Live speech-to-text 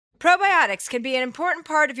Probiotics can be an important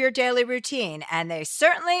part of your daily routine, and they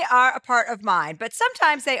certainly are a part of mine, but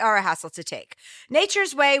sometimes they are a hassle to take.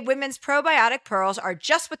 Nature's Way Women's Probiotic Pearls are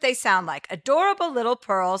just what they sound like, adorable little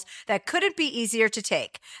pearls that couldn't be easier to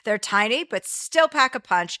take. They're tiny, but still pack a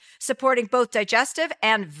punch, supporting both digestive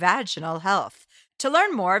and vaginal health. To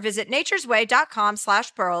learn more, visit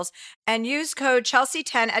naturesway.com/pearls and use code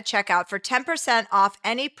Chelsea10 at checkout for 10% off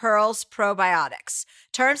any Pearls probiotics.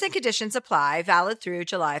 Terms and conditions apply, valid through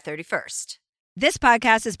July 31st. This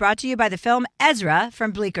podcast is brought to you by the film Ezra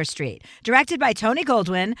from Bleecker Street, directed by Tony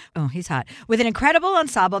Goldwyn, oh, he's hot, with an incredible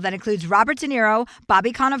ensemble that includes Robert De Niro,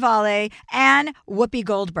 Bobby Cannavale, and Whoopi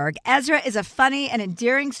Goldberg. Ezra is a funny and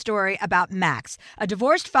endearing story about Max, a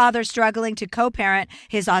divorced father struggling to co-parent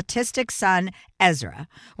his autistic son, Ezra.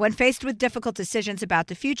 When faced with difficult decisions about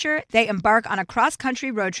the future, they embark on a cross-country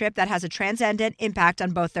road trip that has a transcendent impact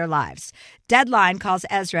on both their lives. Deadline calls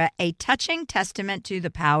Ezra a touching testament to the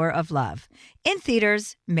power of love. In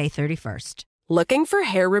theaters, May 31st. Looking for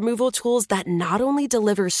hair removal tools that not only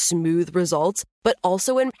deliver smooth results, but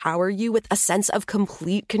also empower you with a sense of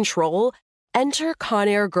complete control? Enter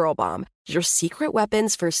Conair Girl Bomb, your secret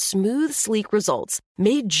weapons for smooth, sleek results,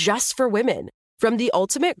 made just for women. From the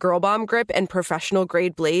ultimate Girl Bomb grip and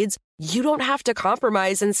professional-grade blades, you don't have to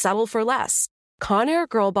compromise and settle for less. Conair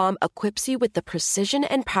Girl Bomb equips you with the precision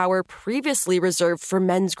and power previously reserved for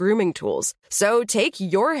men's grooming tools. So take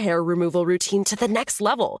your hair removal routine to the next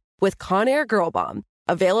level with Conair Girl Bomb.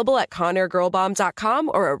 Available at ConairGirlBomb.com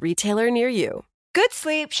or a retailer near you. Good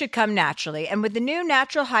sleep should come naturally, and with the new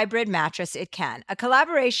Natural Hybrid mattress, it can. A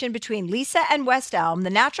collaboration between Leesa and West Elm, the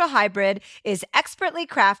Natural Hybrid is expertly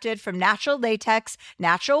crafted from natural latex,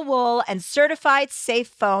 natural wool, and certified safe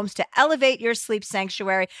foams to elevate your sleep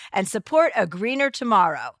sanctuary and support a greener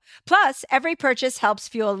tomorrow. Plus, every purchase helps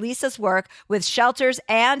fuel Leesa's work with shelters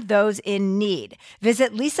and those in need.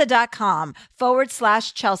 Visit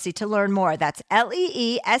Leesa.com/Chelsea to learn more. That's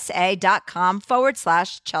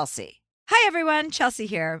LEESA.com/Chelsea. Hi, everyone. Chelsea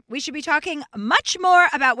here. We should be talking much more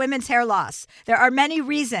about women's hair loss. There are many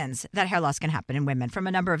reasons that hair loss can happen in women, from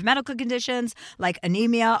a number of medical conditions like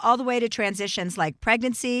anemia all the way to transitions like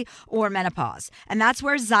pregnancy or menopause. And that's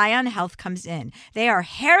where Zion Health comes in. They are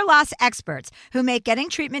hair loss experts who make getting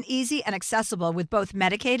treatment easy and accessible with both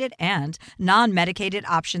medicated and non-medicated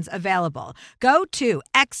options available. Go to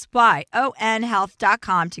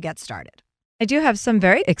xyonhealth.com to get started. I do have some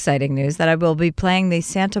very exciting news that I will be playing the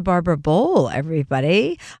Santa Barbara Bowl,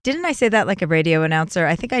 everybody. Didn't I say that like a radio announcer?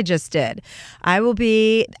 I think I just did. I will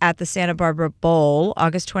be at the Santa Barbara Bowl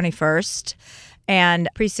August 21st, and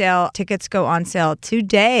pre-sale tickets go on sale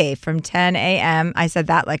today from 10 a.m. I said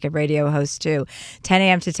that like a radio host too, 10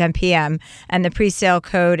 a.m. to 10 p.m. And the pre-sale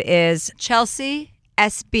code is Chelsea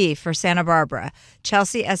SB for Santa Barbara.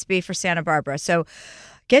 Chelsea SB for Santa Barbara. So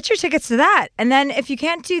get your tickets to that. And then if you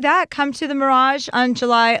can't do that, come to the Mirage on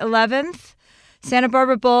July 11th, Santa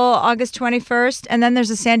Barbara Bowl August 21st, and then there's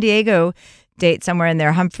a San Diego date somewhere in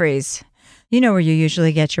there, Humphreys. You know where you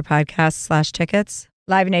usually get your podcasts/tickets.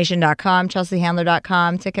 LiveNation.com,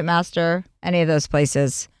 ChelseaHandler.com, Ticketmaster, any of those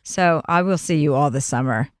places. So I will see you all this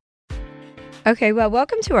summer. Okay, well,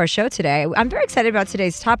 welcome to our show today. I'm very excited about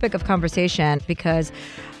today's topic of conversation because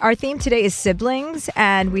our theme today is siblings,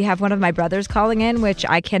 and we have one of my brothers calling in, which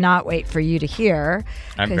I cannot wait for you to hear.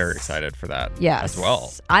 I'm very excited for that as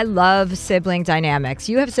well. I love sibling dynamics.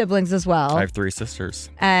 You have siblings as well. I have 3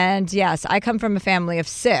 sisters. And yes, I come from a family of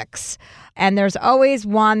 6, and there's always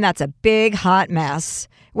one that's a big hot mess.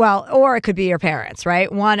 Well, or it could be your parents, right?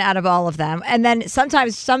 One out of all of them. And then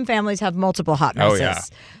sometimes some families have multiple hot messes. Oh, yeah.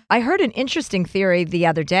 I heard an interesting theory the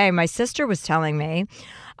other day. My sister was telling me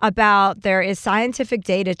about there is scientific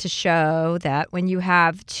data to show that when you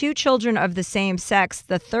have 2 children of the same sex,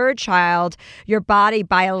 the third child, your body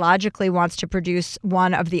biologically wants to produce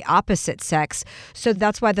one of the opposite sex. So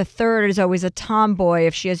that's why the third is always a tomboy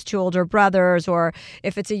if she has 2 older brothers, or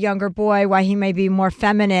if it's a younger boy, why he may be more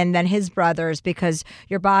feminine than his brothers, because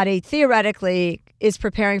your body theoretically is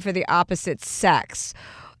preparing for the opposite sex.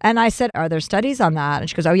 And I said, are there studies on that? And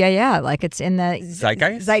she goes, oh, yeah. Like it's in the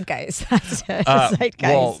Zeitgeist? Zeitgeist. Zeitgeist.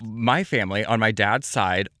 Well, my family, on my dad's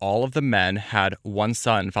side, all of the men had 1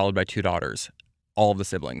 son followed by 2 daughters. All of the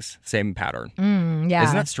siblings, same pattern. Yeah.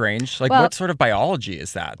 Isn't that strange? Like, what sort of biology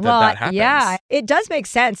is that happens? Yeah, it does make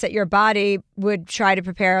sense that your body would try to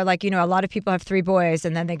prepare, like, a lot of people have 3 boys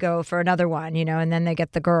and then they go for another one, and then they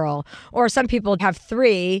get the girl. Or some people have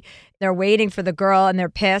 3, they're waiting for the girl and they're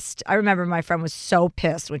pissed. I remember my friend was so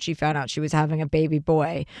pissed when she found out she was having a baby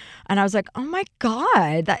boy. And I was like, oh my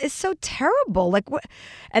God, that is so terrible. Like, what?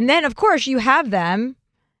 And then, of course, you have them.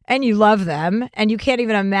 and you love them, and you can't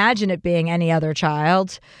even imagine it being any other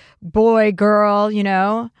child, boy, girl,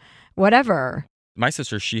 whatever. My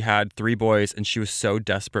sister, she had 3 boys, and she was so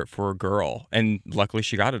desperate for a girl. And luckily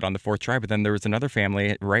she got it on the 4th try. But then there was another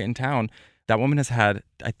family right in town. That woman has had,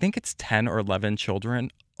 I think it's 10 or 11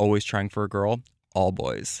 children, always trying for a girl, all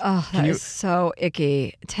boys. Oh, that is so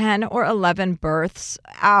icky. 10 or 11 births.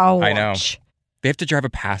 Ouch. I know. They have to drive a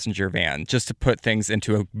passenger van just to put things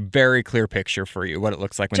into a very clear picture for you, what it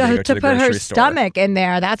looks like when they go to the grocery store. To put her stomach in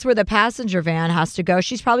there. That's where the passenger van has to go.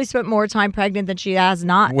 She's probably spent more time pregnant than she has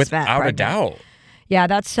not spent pregnant. Without a doubt. Yeah,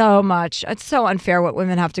 that's so much. It's so unfair what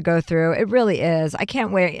women have to go through. It really is. I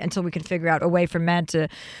can't wait until we can figure out a way for men to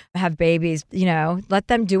have babies. Let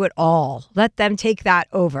them do it all. Let them take that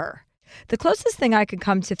over. The closest thing I could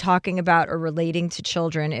come to talking about or relating to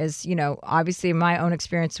children is, obviously my own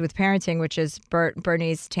experience with parenting, which is Bert,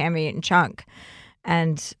 Bernice, Tammy, and Chunk,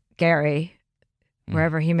 and Gary,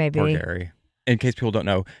 wherever he may be. Poor Gary. In case people don't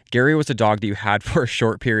know, Gary was a dog that you had for a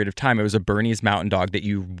short period of time. It was a Bernese Mountain Dog that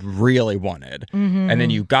you really wanted. Mm-hmm. And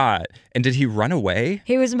then you got. And did he run away?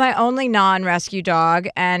 He was my only non-rescue dog.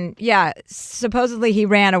 And yeah, supposedly he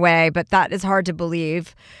ran away, but that is hard to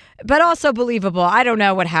believe. But also believable. I don't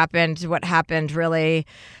know what happened really.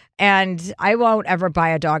 And I won't ever buy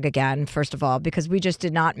a dog again, first of all, because we just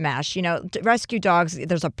did not mesh. Rescue dogs,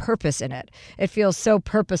 there's a purpose in it. It feels so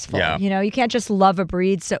purposeful. Yeah. You can't just love a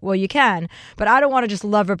breed. Well, you can, but I don't want to just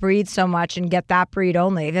love a breed so much and get that breed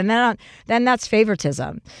only. Then that's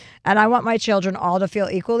favoritism. And I want my children all to feel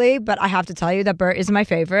equally, but I have to tell you that Bert is my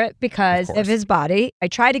favorite because of his body. I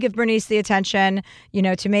try to give Bernice the attention,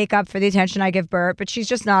 to make up for the attention I give Bert, but she's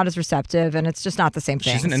just not as receptive, and it's just not the same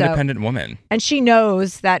thing. She's an independent woman. And she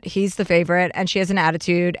knows that he's the favorite, and she has an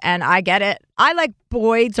attitude, and I get it. I like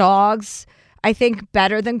boy dogs, I think,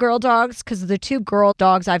 better than girl dogs, because the 2 girl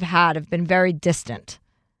dogs I've had have been very distant.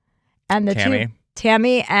 And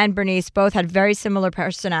Tammy and Bernice both had very similar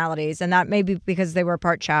personalities, and that may be because they were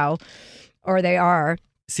part chow, or they are.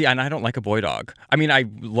 See, and I don't like a boy dog. I mean, I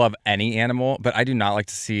love any animal, but I do not like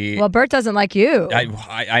to see... Well, Bert doesn't like you.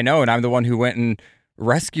 I know, and I'm the one who went and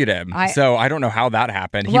rescued him. So I don't know how that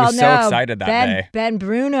happened. He was so excited that day. Ben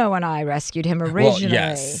Bruno and I rescued him originally. Well,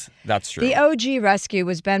 yes, that's true. The OG rescue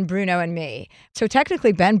was Ben Bruno and me. So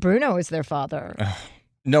technically, Ben Bruno is their father.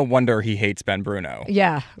 No wonder he hates Ben Bruno.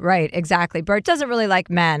 Yeah, right, exactly. Bert doesn't really like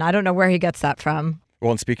men. I don't know where he gets that from.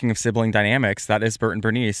 Well, and speaking of sibling dynamics, that is Bert and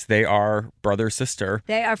Bernice. They are brother-sister.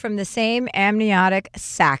 They are from the same amniotic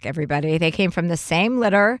sac, everybody. They came from the same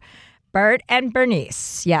litter. Bert and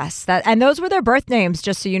Bernice, yes. And those were their birth names,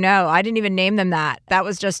 just so you know. I didn't even name them that. That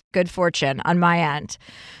was just good fortune on my end.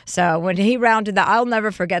 So when he rounded I'll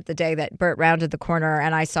never forget the day that Bert rounded the corner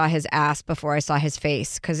and I saw his ass before I saw his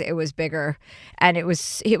face because it was bigger. And it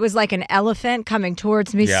was like an elephant coming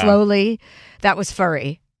towards me slowly. That was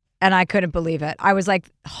furry. And I couldn't believe it. I was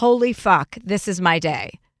like, holy fuck, this is my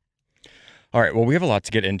day. All right, well, we have a lot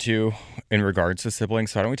to get into in regards to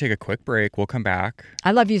siblings, so why don't we take a quick break? We'll come back.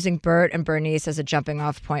 I love using Bert and Bernice as a jumping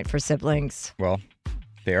off point for siblings. Well,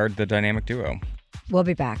 they are the dynamic duo. We'll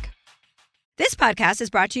be back. This podcast is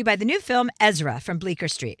brought to you by the new film Ezra from Bleecker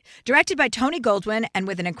Street, directed by Tony Goldwyn and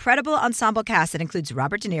with an incredible ensemble cast that includes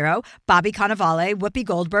Robert De Niro, Bobby Cannavale, Whoopi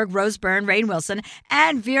Goldberg, Rose Byrne, Rainn Wilson,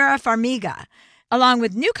 and Vera Farmiga. Along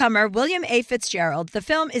with newcomer William A. Fitzgerald, the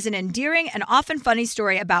film is an endearing and often funny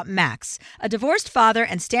story about Max, a divorced father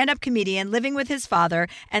and stand-up comedian living with his father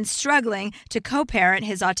and struggling to co-parent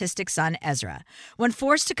his autistic son, Ezra. When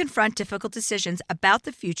forced to confront difficult decisions about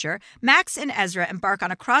the future, Max and Ezra embark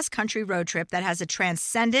on a cross-country road trip that has a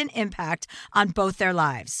transcendent impact on both their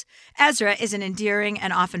lives. Ezra is an endearing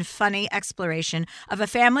and often funny exploration of a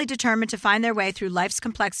family determined to find their way through life's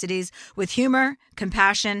complexities with humor,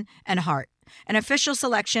 compassion, and heart. An official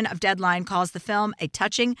selection of Deadline calls the film a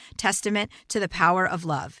touching testament to the power of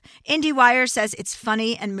love. IndieWire says it's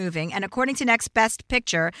funny and moving, and according to Next Best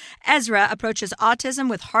Picture, Ezra approaches autism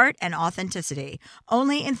with heart and authenticity.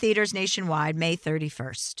 Only in theaters nationwide, May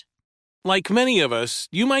 31st. Like many of us,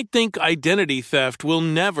 you might think identity theft will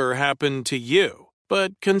never happen to you.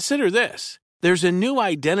 But consider this. There's a new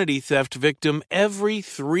identity theft victim every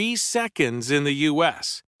 3 seconds in the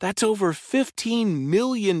U.S., That's over 15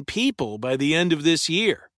 million people by the end of this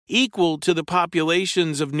year, equal to the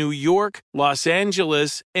populations of New York, Los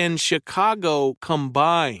Angeles, and Chicago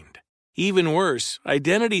combined. Even worse,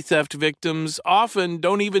 identity theft victims often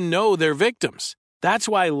don't even know they're victims. That's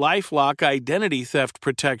why LifeLock Identity Theft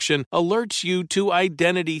Protection alerts you to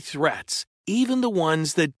identity threats even the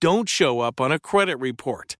ones that don't show up on a credit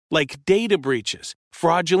report, like data breaches,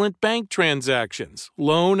 fraudulent bank transactions,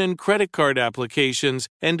 loan and credit card applications,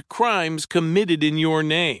 and crimes committed in your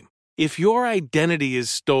name. If your identity is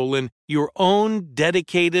stolen, your own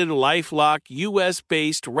dedicated LifeLock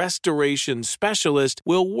U.S.-based restoration specialist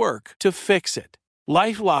will work to fix it.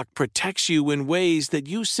 LifeLock protects you in ways that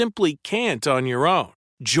you simply can't on your own.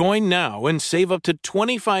 Join now and save up to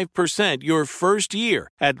 25% your first year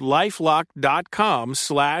at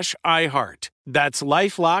LifeLock.com/iHeart. That's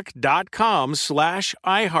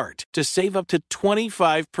LifeLock.com/iHeart to save up to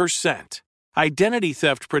 25%. Identity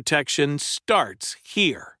theft protection starts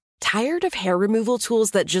here. Tired of hair removal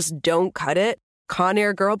tools that just don't cut it?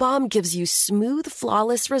 Conair Girl Bomb gives you smooth,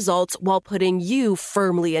 flawless results while putting you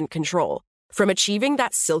firmly in control. From achieving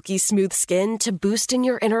that silky smooth skin to boosting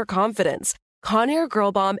your inner confidence, Conair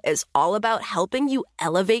Girl Bomb is all about helping you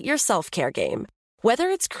elevate your self-care game.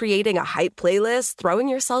 Whether it's creating a hype playlist, throwing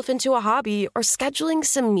yourself into a hobby, or scheduling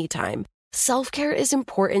some me time, self-care is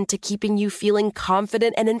important to keeping you feeling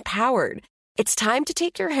confident and empowered. It's time to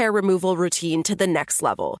take your hair removal routine to the next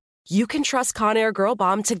level. You can trust Conair Girl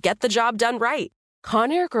Bomb to get the job done right.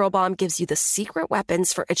 Conair Girl Bomb gives you the secret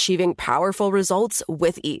weapons for achieving powerful results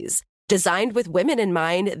with ease. Designed with women in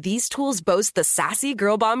mind, these tools boast the sassy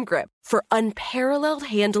Girl Bomb grip for unparalleled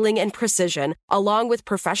handling and precision, along with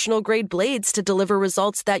professional-grade blades to deliver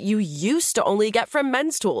results that you used to only get from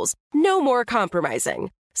men's tools. No more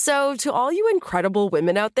compromising. So, to all you incredible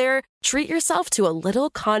women out there, treat yourself to a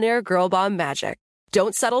little Conair Girl Bomb magic.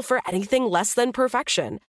 Don't settle for anything less than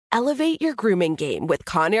perfection. Elevate your grooming game with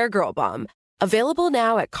Conair Girl Bomb. Available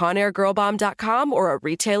now at ConairGirlBomb.com or a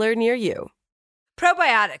retailer near you.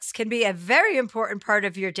 Probiotics can be a very important part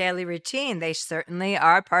of your daily routine. They certainly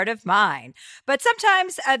are part of mine. But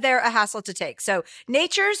sometimes they're a hassle to take. So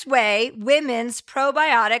Nature's Way Women's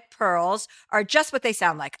Probiotic Pearls are just what they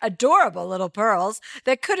sound like. Adorable little pearls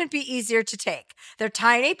that couldn't be easier to take. They're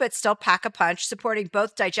tiny but still pack a punch, supporting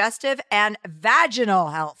both digestive and vaginal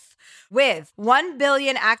health. With 1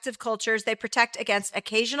 billion active cultures, they protect against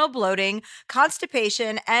occasional bloating,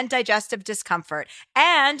 constipation, and digestive discomfort.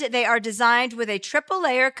 And they are designed with a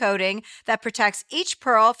triple-layer coating that protects each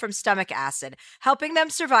pearl from stomach acid, helping them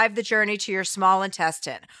survive the journey to your small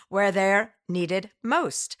intestine, where they're needed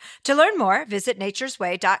most. To learn more, visit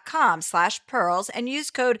naturesway.com/pearls and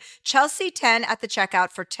use code Chelsea10 at the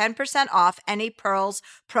checkout for 10% off any Pearls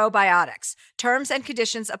probiotics. Terms and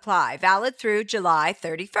conditions apply. Valid through July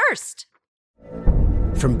 31st.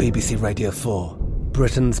 From BBC Radio 4,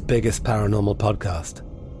 Britain's biggest paranormal podcast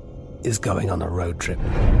is going on a road trip.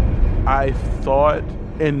 I thought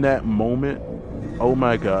in that moment, oh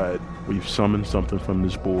my God, we've summoned something from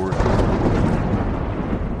this board.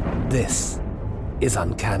 This is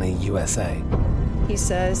Uncanny USA. He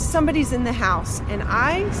says, somebody's in the house, and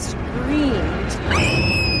I screamed.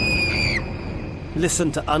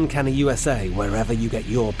 Listen to Uncanny USA wherever you get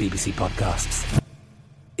your BBC podcasts,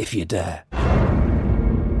 if you dare.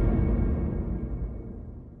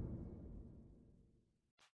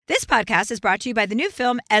 This podcast is brought to you by the new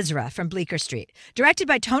film Ezra from Bleecker Street, directed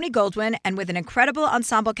by Tony Goldwyn and with an incredible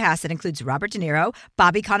ensemble cast that includes Robert De Niro,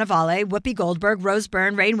 Bobby Cannavale, Whoopi Goldberg, Rose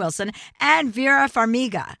Byrne, Rainn Wilson, and Vera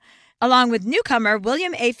Farmiga. Along with newcomer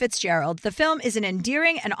William A. Fitzgerald, the film is an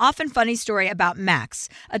endearing and often funny story about Max,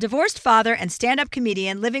 a divorced father and stand-up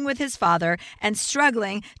comedian living with his father and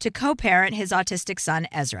struggling to co-parent his autistic son,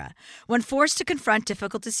 Ezra. When forced to confront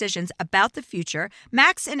difficult decisions about the future,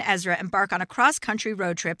 Max and Ezra embark on a cross-country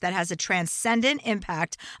road trip that has a transcendent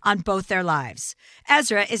impact on both their lives.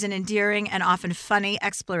 Ezra is an endearing and often funny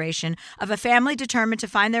exploration of a family determined to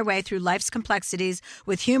find their way through life's complexities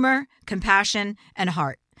with humor, compassion, and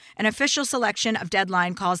heart. An official selection of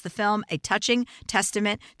Deadline calls the film a touching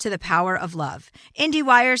testament to the power of love.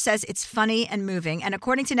 IndieWire says it's funny and moving, and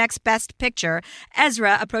according to Next Best Picture,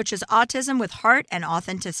 Ezra approaches autism with heart and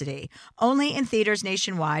authenticity. Only in theaters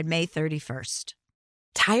nationwide, May 31st.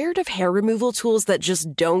 Tired of hair removal tools that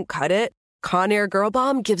just don't cut it? Conair Girl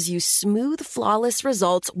Bomb gives you smooth, flawless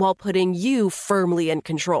results while putting you firmly in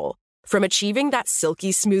control. From achieving that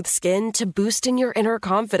silky smooth skin to boosting your inner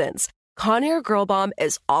confidence, Conair Girl Bomb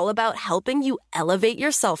is all about helping you elevate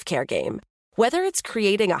your self-care game. Whether it's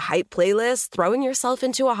creating a hype playlist, throwing yourself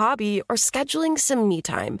into a hobby, or scheduling some me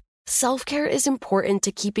time, self-care is important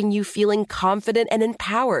to keeping you feeling confident and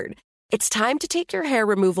empowered. It's time to take your hair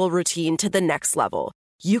removal routine to the next level.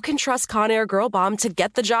 You can trust Conair Girl Bomb to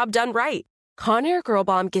get the job done right. Conair Girl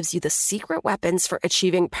Bomb gives you the secret weapons for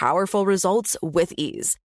achieving powerful results with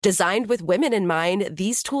ease. Designed with women in mind,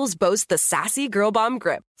 these tools boast the sassy Girl Bomb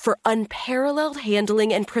grip for unparalleled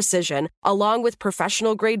handling and precision, along with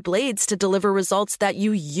professional-grade blades to deliver results that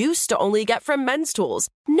you used to only get from men's tools.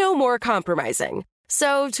 No more compromising.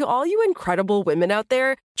 So, to all you incredible women out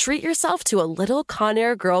there, treat yourself to a little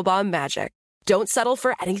Conair Girl Bomb magic. Don't settle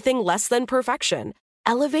for anything less than perfection.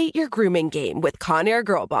 Elevate your grooming game with Conair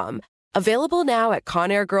Girl Bomb. Available now at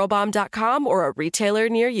ConairGirlBomb.com or a retailer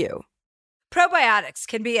near you. Probiotics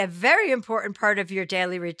can be a very important part of your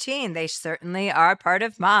daily routine. They certainly are part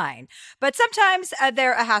of mine. But sometimes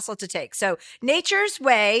they're a hassle to take. So Nature's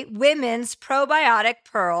Way Women's Probiotic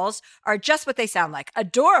Pearls are just what they sound like.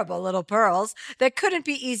 Adorable little pearls that couldn't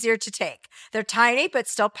be easier to take. They're tiny but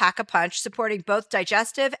still pack a punch, supporting both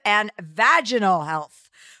digestive and vaginal health.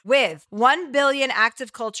 With 1 billion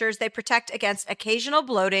active cultures, they protect against occasional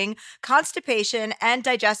bloating, constipation, and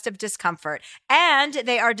digestive discomfort. And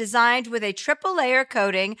they are designed with a triple-layer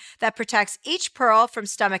coating that protects each pearl from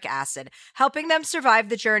stomach acid, helping them survive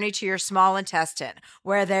the journey to your small intestine,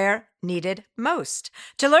 where they're needed most.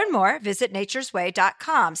 To learn more, visit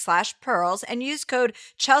naturesway.com/pearls and use code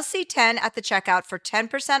Chelsea10 at the checkout for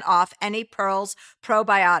 10% off any Pearls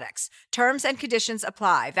probiotics. Terms and conditions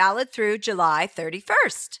apply. Valid through July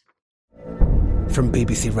 31st. From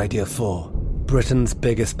BBC Radio 4, Britain's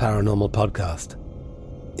biggest paranormal podcast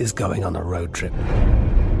is going on a road trip.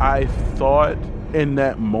 I thought in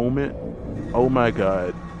that moment, oh my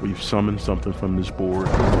God, we've summoned something from this board.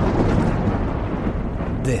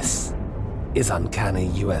 This is Uncanny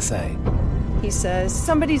USA. He says,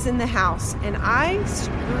 somebody's in the house, and I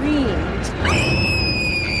screamed.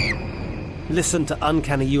 Listen to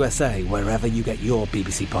Uncanny USA wherever you get your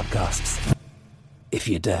BBC podcasts, if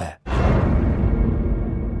you dare.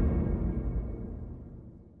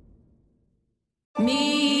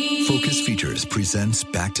 Focus Features presents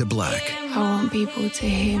Back to Black. I want people to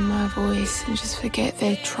hear my voice and just forget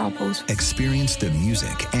their troubles. Experience the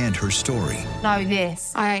music and her story. Know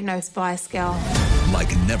this, I ain't no Spice Girl.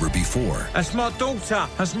 Like never before. That's my daughter.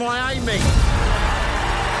 That's my Amy.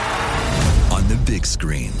 On the big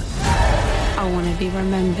screen. I want to be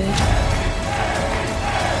remembered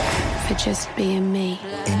for just being me.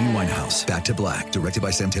 Amy Winehouse, Back to Black. Directed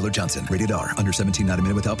by Sam Taylor Johnson. Rated R. Under 17, not a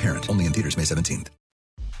minute without parent. Only in theaters May 17th.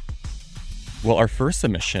 Well, our first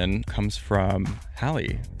submission comes from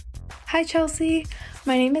Hallie. Hi, Chelsea.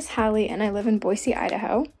 My name is Hallie, and I live in Boise,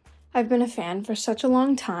 Idaho. I've been a fan for such a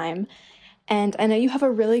long time, and I know you have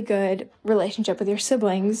a really good relationship with your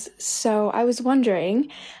siblings, so I was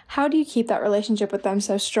wondering, how do you keep that relationship with them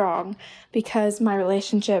so strong? Because my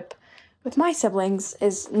relationship with my siblings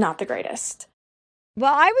is not the greatest.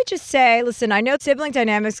 Well, I would just say, listen, I know sibling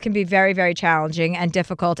dynamics can be very, very challenging and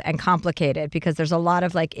difficult and complicated because there's a lot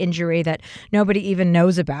of like injury that nobody even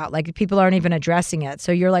knows about. Like people aren't even addressing it.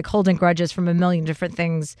 So you're like holding grudges from a million different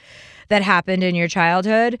things that happened in your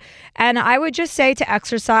childhood. And I would just say to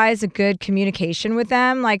exercise a good communication with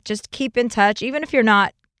them, like just keep in touch, even if you're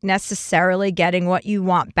not necessarily getting what you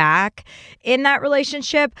want back in that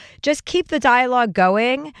relationship. Just keep the dialogue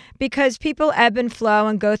going because people ebb and flow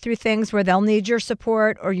and go through things where they'll need your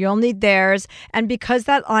support or you'll need theirs. And because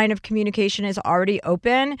that line of communication is already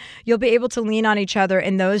open, you'll be able to lean on each other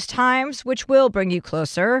in those times, which will bring you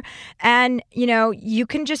closer. And, you know, you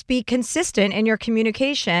can just be consistent in your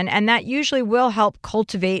communication, and that usually will help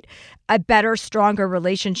cultivate a better, stronger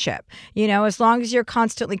relationship, you know, as long as you're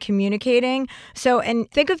constantly communicating. So,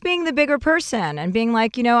 and think of being the bigger person and being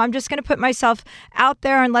like, you know, I'm just going to put myself out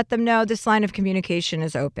there and let them know this line of communication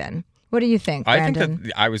is open. What do you think, Brandon? I think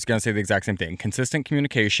that I was going to say the exact same thing. Consistent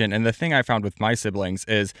communication. And the thing I found with my siblings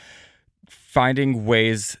is finding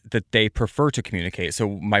ways that they prefer to communicate.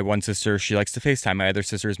 So my one sister, she likes to FaceTime. My other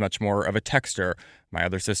sister is much more of a texter. My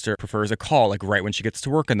other sister prefers a call, like right when she gets to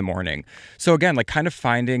work in the morning. So again, like kind of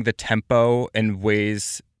finding the tempo and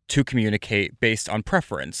ways to communicate based on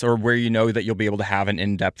preference or where you know that you'll be able to have an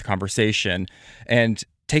in-depth conversation and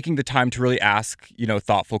taking the time to really ask, you know,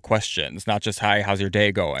 thoughtful questions, not just, hi, how's your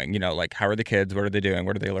day going? You know, like, how are the kids? What are they doing?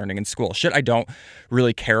 What are they learning in school? Shit I don't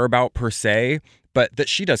really care about per se, but that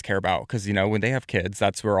she does care about because, you know, when they have kids,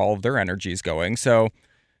 that's where all of their energy is going. So,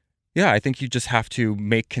 yeah, I think you just have to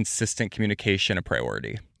make consistent communication a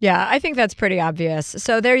priority. Yeah, I think that's pretty obvious.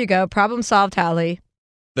 So there you go. Problem solved, Hallie.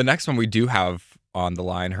 The next one we do have on the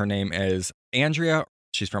line, her name is Andrea.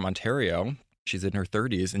 She's from Ontario. She's in her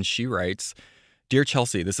 30s, and she writes, Dear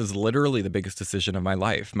Chelsea, this is literally the biggest decision of my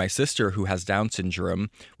life. My sister, who has Down syndrome,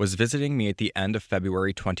 was visiting me at the end of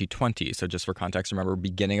February 2020. So just for context, remember,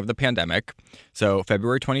 beginning of the pandemic. So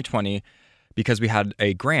February 2020, because we had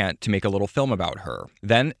a grant to make a little film about her.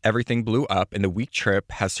 Then everything blew up and the week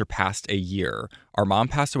trip has surpassed a year. Our mom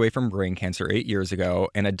passed away from brain cancer 8 years ago,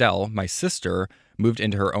 and Adele, my sister, moved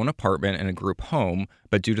into her own apartment in a group home,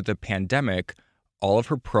 but due to the pandemic, all of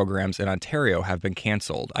her programs in Ontario have been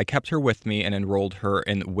canceled. I kept her with me and enrolled her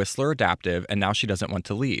in Whistler Adaptive, and now she doesn't want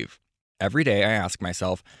to leave. Every day I ask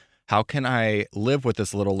myself, how can I live with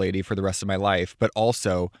this little lady for the rest of my life, but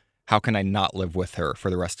also, how can I not live with her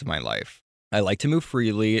for the rest of my life? I like to move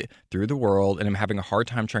freely through the world, and I'm having a hard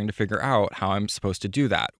time trying to figure out how I'm supposed to do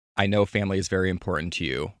that. I know family is very important to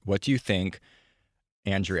you. What do you think,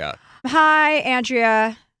 Andrea? Hi,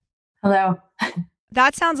 Andrea. Hello.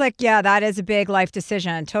 That sounds like, yeah, that is a big life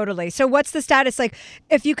decision. Totally. So what's the status? Like,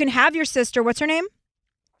 if you can have your sister, what's her name?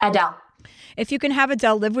 Adele. If you can have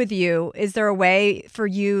Adele live with you, is there a way for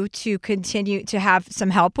you to continue to have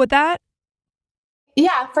some help with that?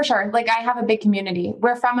 Yeah, for sure. Like I have a big community.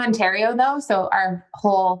 We're from Ontario though. So our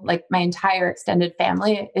whole, like my entire extended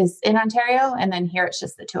family is in Ontario. And then here it's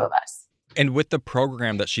just the two of us. And with the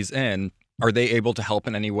program that she's in, are they able to help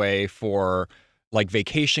in any way for like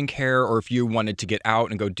vacation care, or if you wanted to get out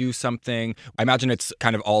and go do something? I imagine it's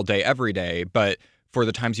kind of all day, every day, but for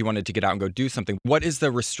the times you wanted to get out and go do something, what is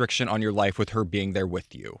the restriction on your life with her being there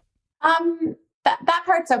with you? That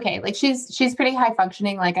part's okay. Like she's pretty high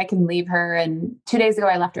functioning. Like I can leave her, and 2 days ago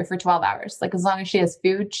I left her for 12 hours. Like as long as she has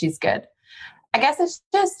food, she's good. I guess it's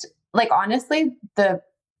just like, honestly,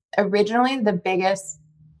 originally the biggest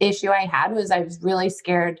issue I had was I was really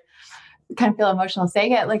scared. Kind of feel emotional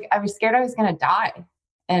saying it. Like I was scared I was going to die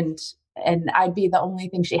and I'd be the only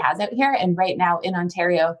thing she has out here. And right now in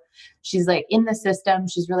Ontario, she's like in the system.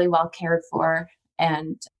 She's really well cared for.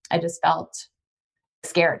 And I just felt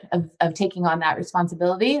scared of taking on that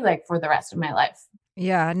responsibility, like for the rest of my life.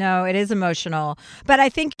 Yeah, no, it is emotional. But I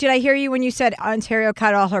think, did I hear you when you said Ontario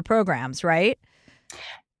cut all her programs, right?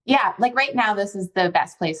 Yeah. Like right now, this is the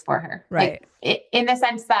best place for her. Right. Like, in the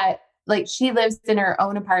sense that like she lives in her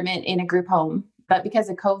own apartment in a group home, but because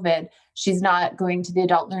of COVID, she's not going to the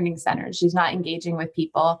adult learning centers. She's not engaging with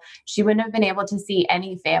people. She wouldn't have been able to see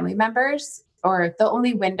any family members, or the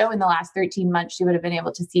only window in the last 13 months she would have been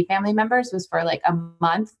able to see family members was for like a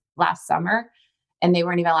month last summer, and they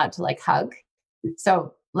weren't even allowed to like hug.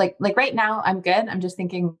 So like right now I'm good. I'm just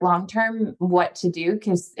thinking long-term what to do,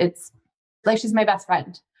 because it's like she's my best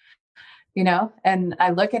friend, you know? And I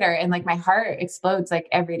look at her and like my heart explodes like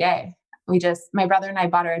every day. My brother and I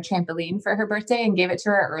bought her a trampoline for her birthday and gave it to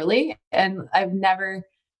her early. And I've never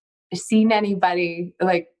seen anybody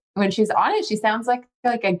like, when she's on it, she sounds like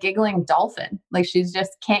a giggling dolphin. Like she's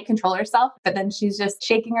just can't control herself, but then she's just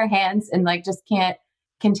shaking her hands and like just can't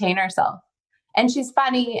contain herself. And she's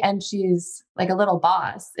funny and she's like a little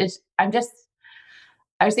boss. I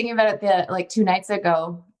was thinking about it 2 nights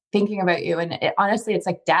ago, thinking about you. And honestly, it's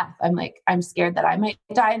like death. I'm scared that I might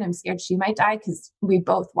die, and I'm scared she might die, because we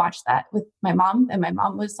both watched that with my mom, and my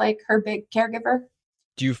mom was like her big caregiver.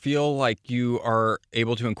 Do you feel like you are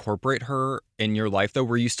able to incorporate her in your life, though,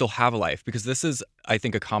 where you still have a life? Because this is, I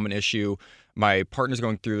think, a common issue. My partner's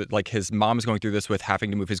going through, like his mom is going through this with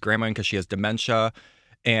having to move his grandma in because she has dementia.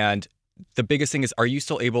 And the biggest thing is, are you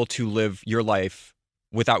still able to live your life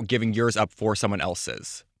without giving yours up for someone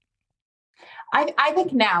else's? I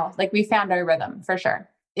think now, like we found our rhythm for sure.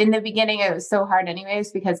 In the beginning, it was so hard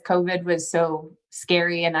anyways, because COVID was so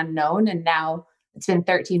scary and unknown. And now it's been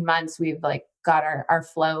 13 months. We've like got our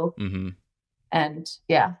flow. Mm-hmm. And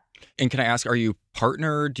yeah. And can I ask, are you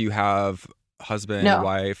partnered? Do you have husband,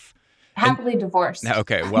 wife? Happily divorced.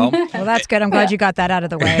 Okay, well. Well, that's good. I'm glad you got that out of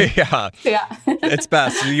the way. Yeah. Yeah. It's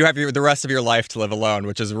best. You have the rest of your life to live alone,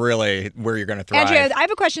 which is really where you're going to thrive. Andrea, I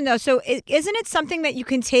have a question, though. So isn't it something that you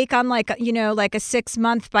can take on like a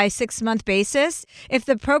 6-month by 6-month basis? If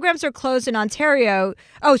the programs are closed in Ontario,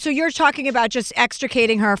 so you're talking about just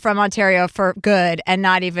extricating her from Ontario for good and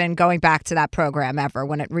not even going back to that program ever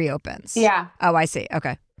when it reopens? Yeah. Oh, I see.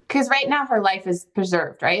 Okay. Because right now her life is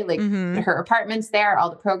preserved, right? Like her apartment's there, all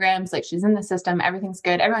the programs, like she's in the system, everything's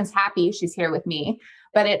good. Everyone's happy she's here with me.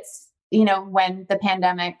 But it's, when the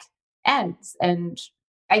pandemic ends, and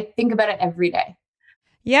I think about it every day.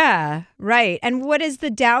 Yeah, right. And what is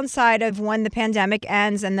the downside of when the pandemic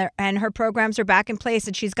ends and her programs are back in place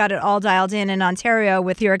and she's got it all dialed in Ontario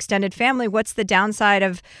with your extended family? What's the downside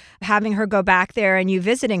of having her go back there and you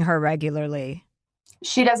visiting her regularly?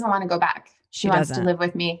 She doesn't want to go back. She wants to live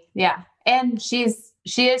with me. Yeah. And she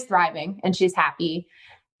is thriving and she's happy,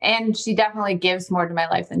 and she definitely gives more to my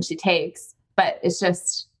life than she takes. But it's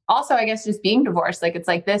just also, I guess, just being divorced. Like, it's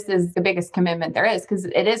like, this is the biggest commitment there is, because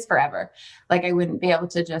it is forever. Like I wouldn't be able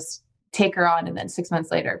to just take her on and then 6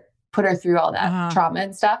 months later put her through all that trauma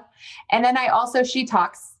and stuff. And then she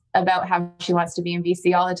talks about how she wants to be in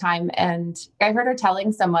BC all the time. And I heard her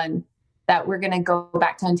telling someone that we're going to go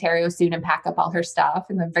back to Ontario soon and pack up all her stuff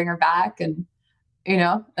and then bring her back. And,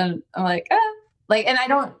 and I'm like, and I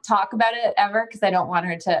don't talk about it ever because I don't want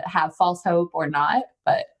her to have false hope or not.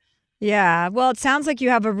 But yeah. Well, it sounds like you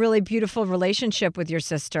have a really beautiful relationship with your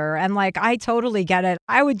sister. And I totally get it.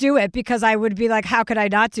 I would do it because I would be like, how could I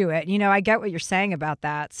not do it? I get what you're saying about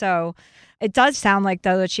that. So it does sound like,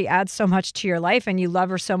 though, that she adds so much to your life and you love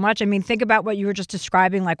her so much. I mean, think about what you were just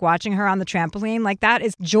describing, watching her on the trampoline. That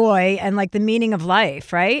is joy and the meaning of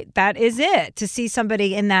life, right? That is it. To see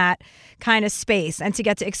somebody in that kind of space and to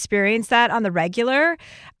get to experience that on the regular,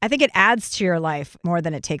 I think it adds to your life more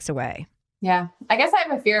than it takes away. Yeah. I guess I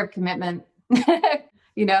have a fear of commitment,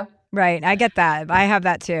 Right. I get that. I have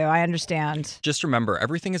that too. I understand. Just remember,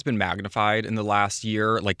 everything has been magnified in the last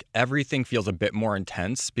year. Everything feels a bit more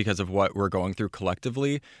intense because of what we're going through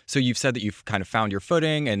collectively. So you've said that you've kind of found your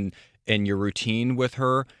footing and your routine with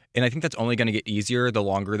her. And I think that's only going to get easier the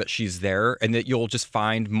longer that she's there, and that you'll just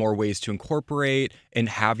find more ways to incorporate and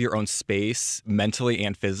have your own space mentally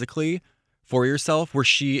and physically for yourself where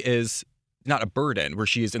she is not a burden, where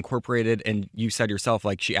she is incorporated, and you said yourself,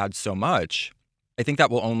 she adds so much. I think that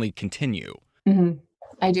will only continue. Mm-hmm.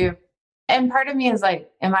 I do. And part of me is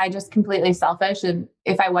am I just completely selfish? And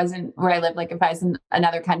if I wasn't where I live, if I was in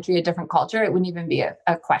another country, a different culture, it wouldn't even be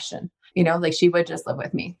a question, she would just live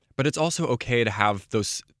with me. But it's also okay to have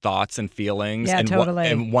those thoughts and feelings totally.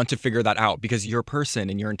 And want to figure that out because you're a person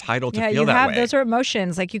and you're entitled to feel that way. Those are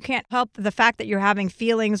emotions. You can't help the fact that you're having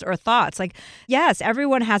feelings or thoughts. Yes,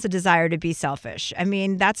 everyone has a desire to be selfish. I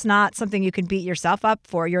mean, that's not something you can beat yourself up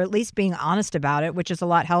for. You're at least being honest about it, which is a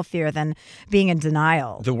lot healthier than being in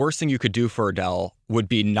denial. The worst thing you could do for Adele would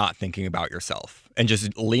be not thinking about yourself and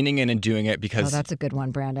just leaning in and doing it because... Oh, that's a good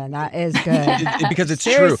one, Brandon. That is good. Because it's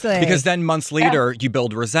Seriously. True. Because then months later, you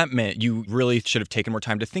build resentment. You really should have taken more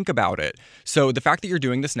time to think about it. So the fact that you're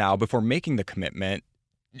doing this now before making the commitment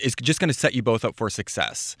is just going to set you both up for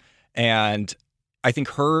success. And I think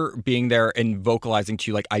her being there and vocalizing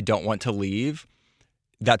to you, I don't want to leave,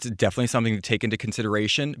 that's definitely something to take into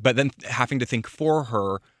consideration. But then having to think for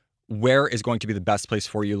her, where is going to be the best place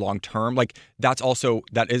for you long term?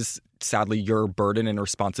 That is sadly your burden and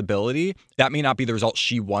responsibility. That may not be the result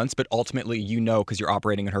she wants, but ultimately, because you're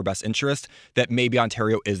operating in her best interest, that maybe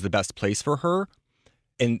Ontario is the best place for her.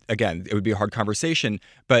 And again, it would be a hard conversation,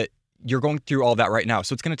 but you're going through all that right now.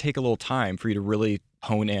 So it's going to take a little time for you to really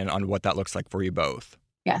hone in on what that looks like for you both.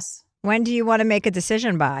 Yes. When do you want to make a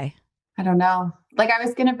decision by? I don't know. I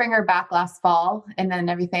was going to bring her back last fall and then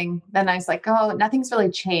I was like, oh, nothing's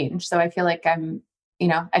really changed. So I feel like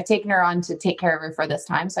I've taken her on to take care of her for this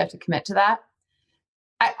time. So I have to commit to that.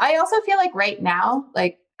 I also feel right now,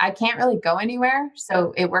 I can't really go anywhere.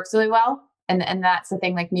 So it works really well. And that's the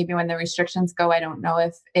thing, maybe when the restrictions go, I don't know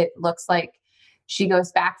if it looks like she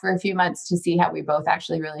goes back for a few months to see how we both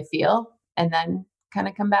actually really feel and then kind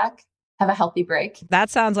of come back, have a healthy break. That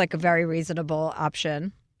sounds like a very reasonable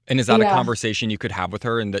option. And is that a conversation you could have with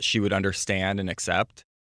her and that she would understand and accept?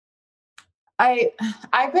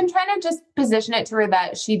 I've been trying to just position it to her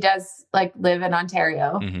that she does live in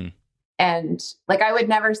Ontario. Mm-hmm. And I would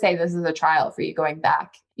never say this is a trial for you going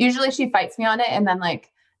back. Usually she fights me on it. And then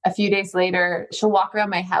a few days later, she'll walk around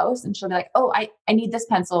my house and she'll be like, oh, I need this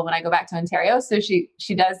pencil when I go back to Ontario. So she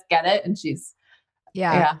does get it. And she's,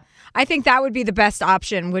 yeah. I think that would be the best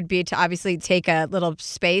option, would be to obviously take a little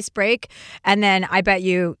space break. And then I bet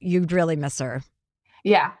you'd really miss her.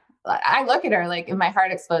 Yeah. I look at her and my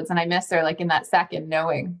heart explodes and I miss her in that second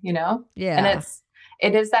knowing, Yeah. And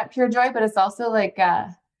it is that pure joy, but it's also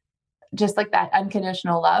just that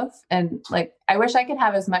unconditional love. And I wish I could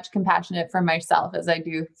have as much compassion for myself as I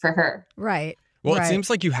do for her. Right. Well, It seems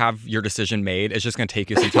like you have your decision made. It's just going to take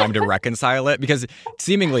you some time to reconcile it because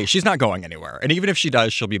seemingly she's not going anywhere. And even if she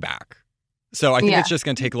does, she'll be back. So I think it's just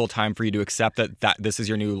going to take a little time for you to accept that this is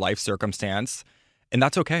your new life circumstance. And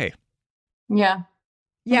that's okay. Yeah.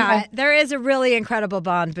 Yeah, okay. There is a really incredible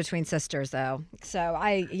bond between sisters, though. So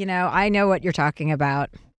I know what you're talking about.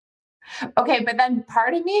 Okay, but then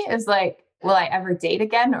part of me is will I ever date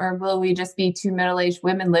again, or will we just be two middle-aged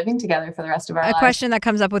women living together for the rest of our lives? A question that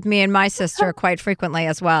comes up with me and my sister quite frequently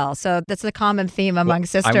as well. So that's a common theme among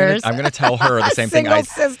sisters. I'm going to tell her the same thing.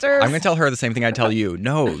 Sisters. I'm going to tell her the same thing I tell you.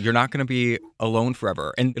 No, you're not going to be alone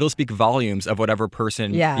forever. And it'll speak volumes of whatever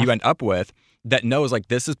person you end up with that knows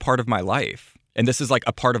this is part of my life. And this is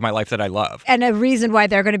a part of my life that I love. And a reason why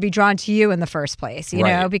they're going to be drawn to you in the first place, you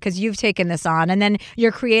know, because you've taken this on. And then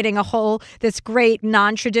you're creating this great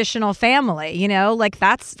non-traditional family,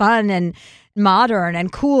 that's fun and modern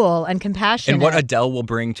and cool and compassionate. And what Adele will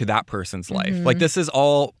bring to that person's life. Like, this is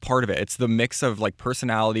all part of it. It's the mix of like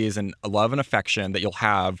personalities and love and affection that you'll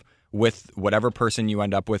have with whatever person you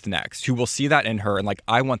end up with next, who will see that in her and like,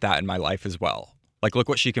 I want that in my life as well. Like, look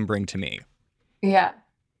what she can bring to me. Yeah.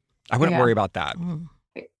 I wouldn't worry about that.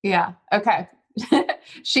 Yeah. Okay.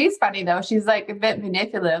 She's funny though. She's like a bit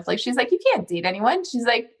manipulative. Like, she's like, you can't date anyone. She's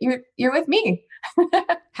like, you're with me.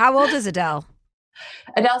 How old is Adele?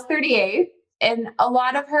 Adele's 38. And a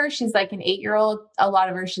lot of her, she's like an 8-year-old. A lot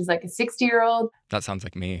of her, she's like a 60-year-old. That sounds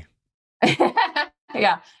like me.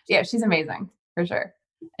 Yeah. She's amazing for sure.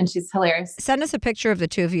 And she's hilarious. Send us a picture of the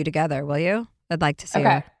two of you together, will you? I'd like to see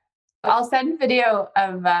her. I'll send video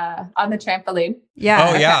of on the trampoline. Yeah.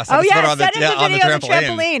 Oh, yeah. Send us a video on the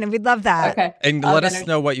trampoline. And we'd love that. Okay. And let us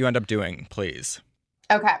know what you end up doing, please.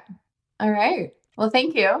 Okay. All right. Well,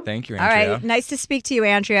 thank you. Thank you, Andrea. All right. Nice to speak to you,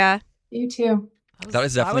 Andrea. You too. That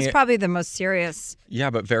was definitely... That was probably the most serious.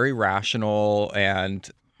 Yeah, but very rational and...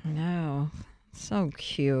 No. So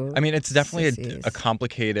cute. I mean, it's definitely a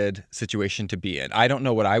complicated situation to be in. I don't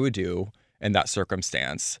know what I would do in that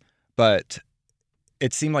circumstance, but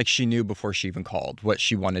it seemed like she knew before she even called what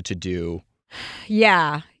she wanted to do.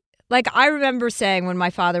 Yeah. Like, I remember saying when my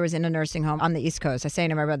father was in a nursing home on the East Coast, I was saying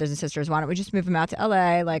to my brothers and sisters, why don't we just move him out to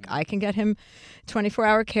LA? Like, I can get him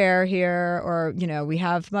 24-hour care here, or, you know, we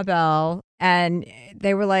have Mabel. And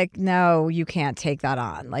they were like, no, you can't take that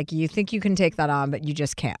on. Like, you think you can take that on, but you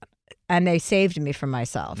just can't. And they saved me from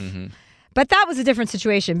myself. Mm-hmm. But that was a different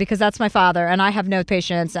situation because that's my father and I have no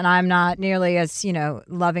patience and I'm not nearly as, you know,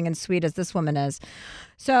 loving and sweet as this woman is.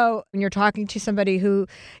 So when you're talking to somebody who,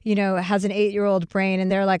 you know, has an 8-year-old brain and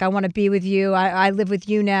they're like, I want to be with you. I live with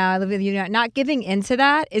you now. I live with you now. Not giving into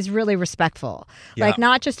that is really respectful. Yeah. Like,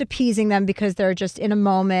 not just appeasing them because they're just in a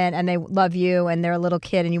moment and they love you and they're a little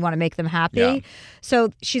kid and you want to make them happy. Yeah.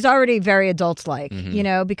 So she's already very adult-like, you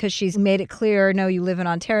know, because she's made it clear, no, you live in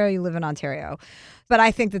Ontario, you live in Ontario. But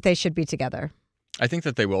I think that they should be together. I think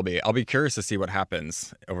that they will be. I'll be curious to see what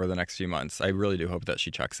happens over the next few months. I really do hope that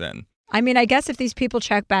she checks in. I mean, I guess if these people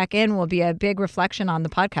check back in, will be a big reflection on the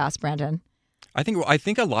podcast, Brandon. I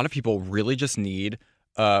think a lot of people really just need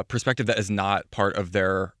a perspective that is not part of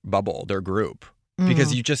their bubble, their group.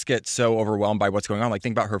 Because you just get so overwhelmed by what's going on. Like,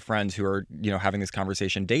 think about her friends who are, you know, having this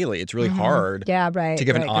conversation daily. It's really hard to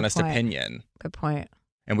give an honest opinion. Good point.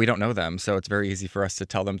 And we don't know them, so it's very easy for us to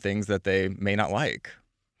tell them things that they may not like.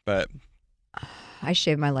 But I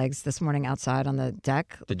shaved my legs this morning outside on the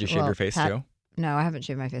deck. Did you shave your face too? No, I haven't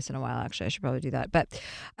shaved my face in a while, actually. I should probably do that. But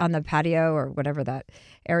on the patio or whatever that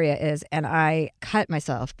area is, and I cut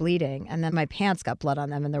myself bleeding, and then my pants got blood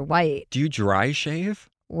on them, and they're white. Do you dry shave?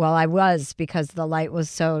 Well, I was, because the light was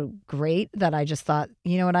so great that I just thought,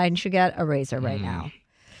 you know what, I should get a razor right now.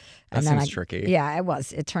 That seems tricky. Yeah, it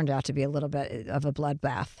was. It turned out to be a little bit of a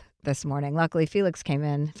bloodbath this morning. Luckily, Felix came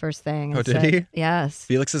in first thing. Oh, did he? Yes.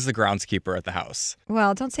 Felix is the groundskeeper at the house.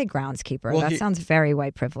 Well, don't say groundskeeper. That sounds very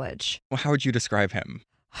white privilege. Well, how would you describe him?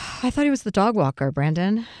 I thought he was the dog walker,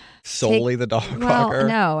 Brandon. Solely the dog walker? Well,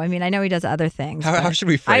 no. I mean, I know he does other things. How should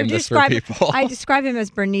we frame this for people? I describe him as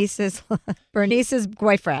Bernice's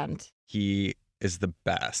boyfriend. He is the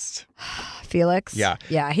best. Felix? Yeah.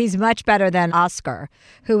 Yeah, he's much better than Oscar,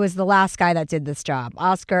 who was the last guy that did this job.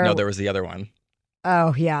 Oscar. No, there was the other one.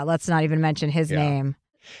 Oh, yeah. Let's not even mention his name.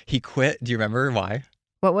 He quit. Do you remember why?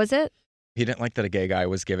 What was it? He didn't like that a gay guy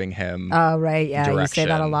was giving him Yeah, direction. You say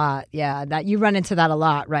that a lot. Yeah, that you run into that a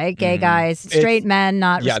lot, right? Gay guys, straight men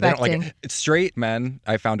not respecting. They don't like it. Straight men,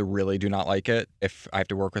 I found, really do not like it if I have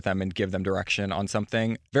to work with them and give them direction on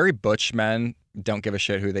something. Very butch men don't give a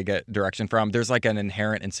shit who they get direction from. There's like an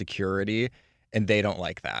inherent insecurity, and they don't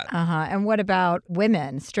like that. And what about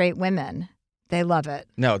women, straight women? They love it.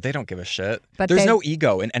 No, they don't give a shit. But there's no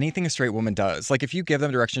ego in anything a straight woman does. Like, if you give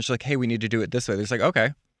them direction, she's like, hey, we need to do it this way. They're just like,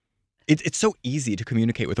 okay. It's so easy to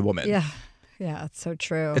communicate with a woman. Yeah. Yeah, it's so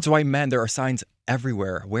true. It's why men, there are signs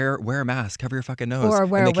everywhere. Wear a mask, cover your fucking nose. Or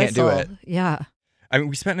wear and they a whistle. Can't do it. Yeah. I mean,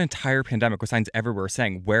 we spent an entire pandemic with signs everywhere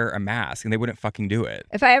saying, wear a mask, and they wouldn't fucking do it.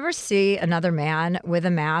 If I ever see another man with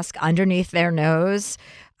a mask underneath their nose,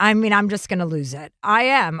 I mean, I'm just going to lose it. I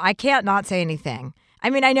am. I can't not say anything. I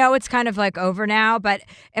mean, I know it's kind of like over now, but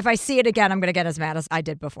if I see it again, I'm going to get as mad as I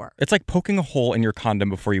did before. It's like poking a hole in your condom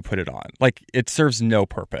before you put it on. Like, it serves no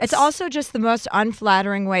purpose. It's also just the most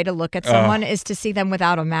unflattering way to look at someone is to see them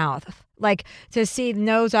without a mouth. Like, to see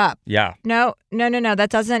nose up. Yeah. No.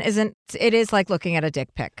 It is like looking at a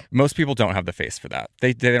dick pic. Most people don't have the face for that.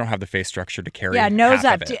 They don't have the face structure to carry nose half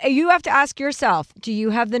up. of it. You have to ask yourself, do you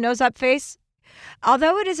have the nose up face?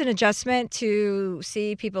 Although it is an adjustment to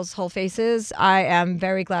see people's whole faces, I am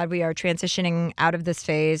very glad we are transitioning out of this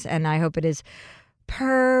phase, and I hope it is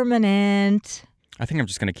permanent. I think I'm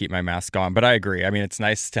just going to keep my mask on, but I agree. I mean, it's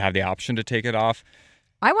nice to have the option to take it off.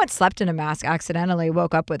 I once slept in a mask, accidentally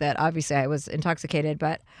woke up with it. Obviously, I was intoxicated,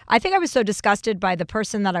 but I think I was so disgusted by the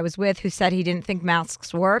person that I was with who said he didn't think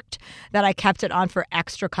masks worked that I kept it on for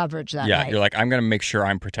extra coverage that night. Yeah, you're like, I'm going to make sure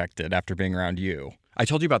I'm protected after being around you. I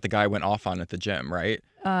told you about the guy I went off on at the gym, right?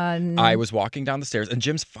 I was walking down the stairs, and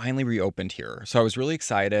gym's finally reopened here. So I was really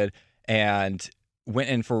excited and went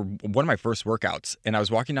in for one of my first workouts. And I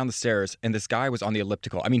was walking down the stairs, and this guy was on the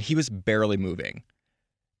elliptical. I mean, he was barely moving.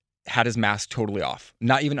 Had his mask totally off,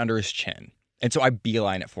 not even under his chin. And so I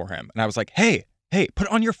beeline it for him. And I was like, hey, put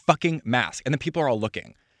on your fucking mask. And then people are all looking.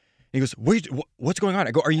 And he goes, what's going on?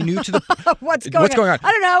 I go, are you new to the... What's going on?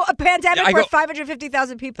 I don't know. A pandemic where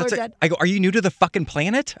 550,000 people are dead. I go, are you new to the fucking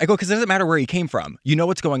planet? I go, because it doesn't matter where you came from. You know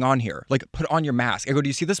what's going on here. Like, put on your mask. I go, do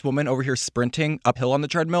you see this woman over here sprinting uphill on the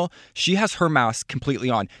treadmill? She has her mask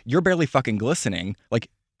completely on. You're barely fucking glistening. Like,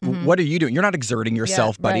 what are you doing? You're not exerting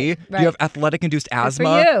yourself, buddy. Right. You have athletic-induced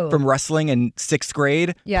asthma from wrestling in 6th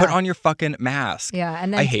grade. Yeah. Put on your fucking mask. Yeah,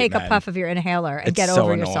 and then take a puff of your inhaler and get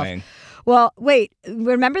over yourself. Well, wait,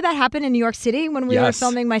 remember that happened in New York City when we were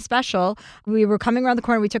filming my special? We were coming around the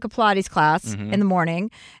corner. We took a Pilates class in the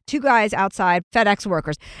morning. 2 guys outside, FedEx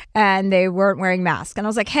workers, and they weren't wearing masks. And I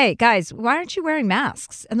was like, hey, guys, why aren't you wearing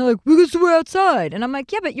masks? And they're like, because we're outside. And I'm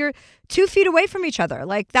like, yeah, but you're 2 feet away from each other.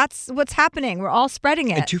 Like, that's what's happening. We're all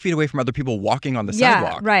spreading it. And 2 feet away from other people walking on the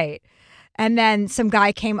sidewalk. Yeah, right. And then some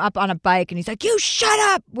guy came up on a bike, and he's like, you shut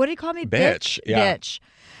up. What did he call me? Bitch. Yeah. Bitch.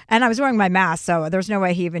 And I was wearing my mask, so there's no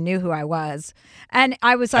way he even knew who I was. And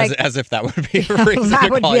I was like... As if that would be a reason that to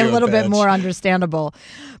would call be you a little bit bitch. more understandable.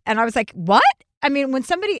 And I was like, what? I mean, when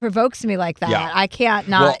somebody provokes me like that, I can't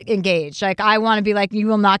not engage. Like, I want to be like, you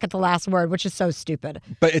will not get the last word, which is so stupid.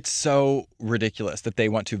 But it's so ridiculous that they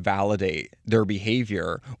want to validate their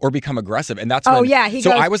behavior or become aggressive. And that's when...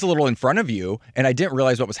 So I was a little in front of you, and I didn't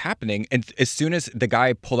realize what was happening. And as soon as the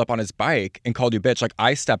guy pulled up on his bike and called you bitch, like,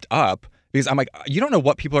 I stepped up. Because I'm like, you don't know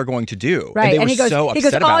what people are going to do. Right. And they were so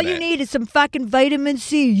upset about it. All you need is some fucking vitamin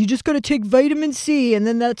C. You just got to take vitamin C, and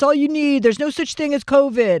then that's all you need. There's no such thing as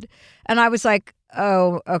COVID. And I was like,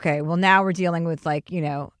 oh, okay. Well, now we're dealing with, like, you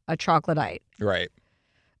know, a troglodyte. Right.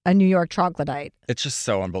 A New York troglodyte. It's just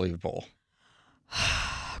so unbelievable.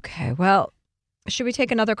 Okay. Well, should we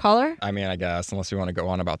take another caller? I mean, I guess, unless we want to go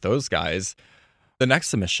on about those guys. The next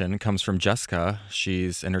submission comes from Jessica.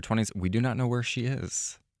 She's in her 20s. We do not know where she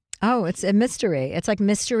is. Oh, it's a mystery. It's like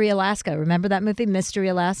Mystery Alaska. Remember that movie, Mystery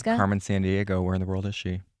Alaska? Carmen Sandiego. Where in the world is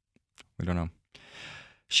she? We don't know.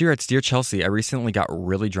 She writes, Dear Chelsea, I recently got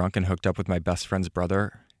really drunk and hooked up with my best friend's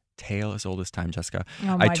brother. Tale as old as time, Jessica.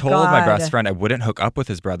 Oh I told my best friend I wouldn't hook up with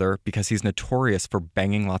his brother because he's notorious for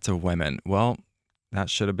banging lots of women. Well,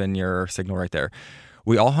 that should have been your signal right there.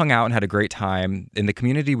 We all hung out and had a great time. And the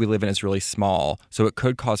community we live in is really small, so it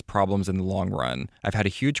could cause problems in the long run. I've had a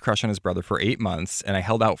huge crush on his brother for 8 months, and I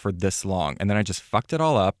held out for this long. And then I just fucked it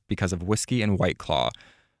all up because of whiskey and White Claw.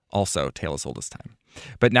 Also, tale as old as time.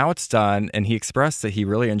 But now it's done, and he expressed that he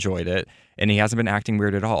really enjoyed it, and he hasn't been acting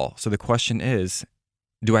weird at all. So the question is,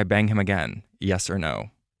 do I bang him again? Yes or no?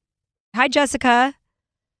 Hi, Jessica.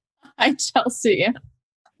 Hi, Chelsea.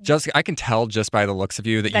 Jessica, I can tell just by the looks of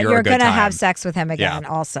you that you're a good going to time. have sex with him again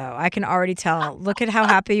also. I can already tell. Look at how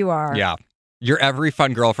happy you are. Yeah. You're every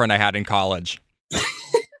fun girlfriend I had in college.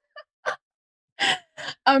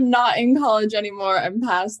 I'm not in college anymore. I'm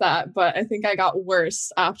past that. But I think I got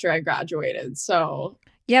worse after I graduated. So...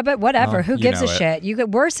 Yeah, but whatever. Who gives a shit? You get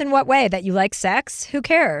worse in what way? That you like sex? Who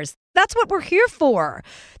cares? That's what we're here for.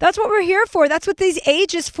 That's what we're here for. That's what these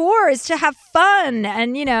age is for, is to have fun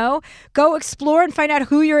and, you know, go explore and find out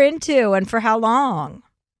who you're into and for how long.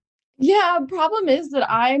 Yeah, problem is that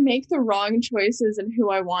I make the wrong choices in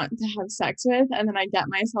who I want to have sex with, and then I get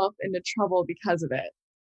myself into trouble because of it,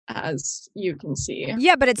 as you can see.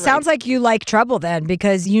 Yeah, but it sounds like you like trouble then,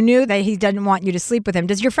 because you knew that he didn't want you to sleep with him.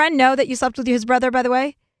 Does your friend know that you slept with his brother, by the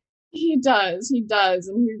way? He does, and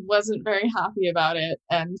he wasn't very happy about it,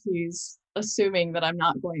 and he's assuming that I'm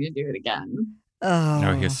not going to do it again. Oh.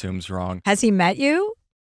 No, he assumes wrong. Has he met you?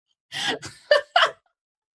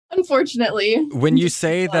 Unfortunately. When you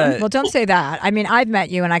say that... Well, don't say that. I mean, I've met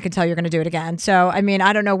you, and I can tell you're going to do it again. So, I mean,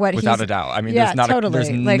 I don't know what Without a doubt. I mean, there's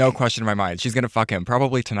no question in my mind. She's going to fuck him,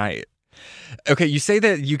 probably tonight. Okay, you say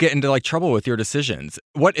that you get into, like, trouble with your decisions.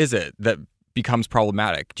 What is it that becomes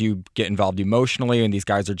problematic? Do you get involved emotionally and these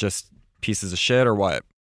guys are just pieces of shit, or what?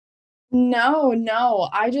 No.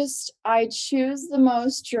 I choose the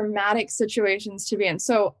most dramatic situations to be in.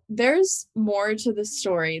 So there's more to the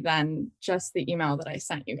story than just the email that I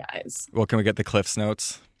sent you guys. Well, can we get the Cliff's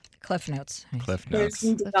Notes? Cliff Notes. Cliff There's Notes.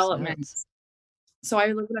 some developments. So I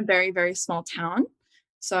live in a very, very small town.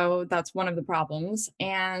 So that's one of the problems.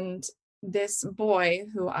 And this boy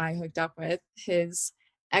who I hooked up with, his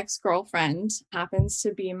ex-girlfriend happens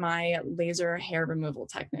to be my laser hair removal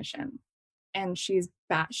technician. And she's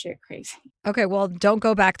batshit crazy. Okay, well, don't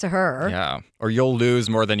go back to her. Yeah. Or you'll lose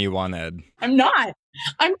more than you wanted. I'm not.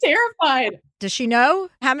 I'm terrified. Does she know?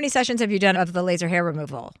 How many sessions have you done of the laser hair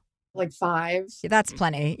removal? Like 5. That's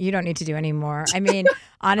plenty. You don't need to do any more. I mean,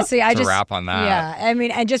 honestly, I It's a just wrap on that. Yeah, I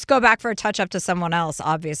mean, and just go back for a touch up to someone else,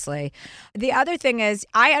 obviously. The other thing is,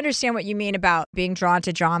 I understand what you mean about being drawn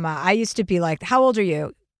to drama. I used to be like, how old are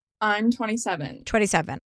you? I'm 27.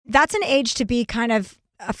 27. That's an age to be kind of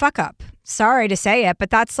a fuck up. Sorry to say it,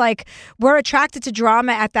 but that's like, we're attracted to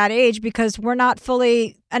drama at that age because we're not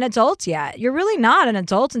fully an adult yet. You're really not an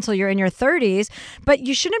adult until you're in your 30s, but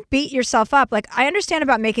you shouldn't beat yourself up. Like, I understand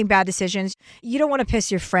about making bad decisions. You don't want to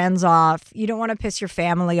piss your friends off. You don't want to piss your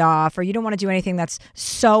family off, or you don't want to do anything that's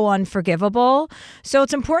so unforgivable. So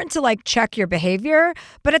it's important to like check your behavior.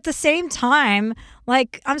 But at the same time,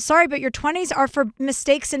 like, I'm sorry, but your 20s are for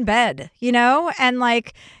mistakes in bed, you know? And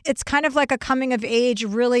like, it's kind of like a coming of age,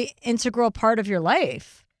 really integral part of your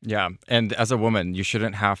life. Yeah. And as a woman, you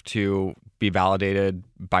shouldn't have to be validated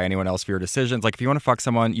by anyone else for your decisions. Like, if you want to fuck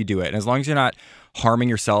someone, you do it. And as long as you're not harming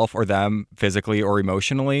yourself or them physically or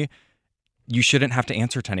emotionally, you shouldn't have to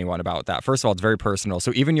answer to anyone about that. First of all, it's very personal.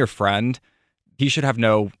 So even your friend, he should have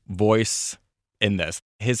no voice in this.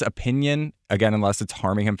 His opinion, again, unless it's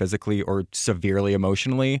harming him physically or severely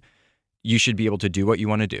emotionally, you should be able to do what you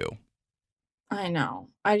want to do. I know.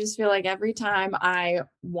 I just feel like every time I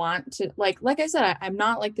want to, like I said, I'm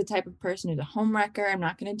not like the type of person who's a homewrecker. I'm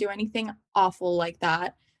not going to do anything awful like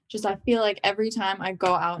that. Just I feel like every time I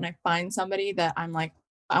go out and I find somebody that I'm like,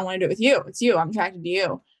 I want to do it with you. It's you. I'm attracted to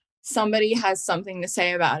you. Somebody has something to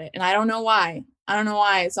say about it. And I don't know why.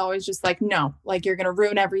 It's always just like, no, like you're going to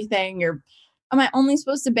ruin everything. Am I only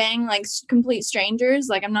supposed to bang like complete strangers?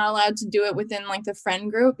 Like, I'm not allowed to do it within like the friend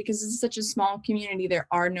group because it's such a small community. There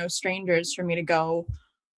are no strangers for me to go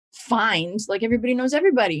find. Like, everybody knows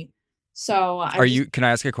everybody. So Can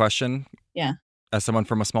I ask a question? Yeah. As someone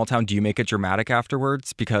from a small town, do you make it dramatic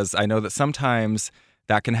afterwards? Because I know that sometimes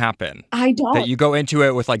that can happen. I don't. That you go into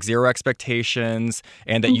it with like zero expectations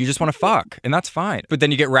and that you just want to fuck, and that's fine. But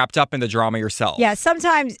then you get wrapped up in the drama yourself. Yeah,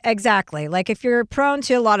 sometimes, exactly. Like, if you're prone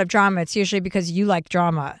to a lot of drama, it's usually because you like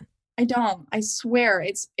drama. I don't. I swear.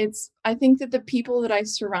 I think that the people that I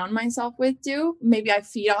surround myself with do. Maybe I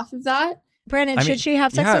feed off of that. Brandon, should she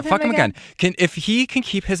have sex with him fuck him again? If he can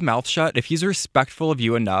keep his mouth shut, if he's respectful of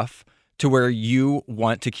you enough to where you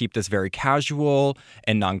want to keep this very casual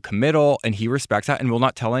and non-committal, and he respects that and will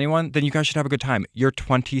not tell anyone, then you guys should have a good time. You're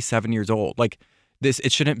 27 years old. Like, this,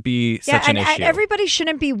 it shouldn't be such an issue. And everybody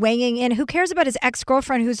shouldn't be weighing in. Who cares about his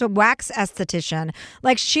ex-girlfriend who's a wax esthetician?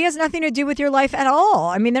 Like, she has nothing to do with your life at all.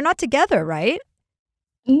 I mean, they're not together, right?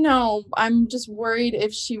 No, I'm just worried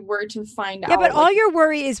if she were to find out. Yeah, but all your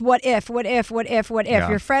worry is what if. Yeah.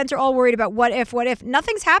 Your friends are all worried about what if.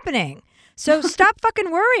 Nothing's happening. So stop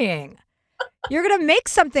fucking worrying. You're going to make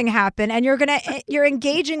something happen, and you're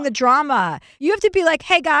engaging the drama. You have to be like,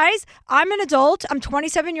 hey guys, I'm an adult. I'm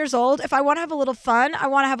 27 years old. If I want to have a little fun, I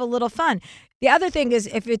want to have a little fun. The other thing is,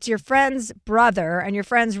 if it's your friend's brother and your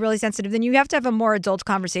friend's really sensitive, then you have to have a more adult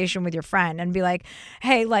conversation with your friend and be like,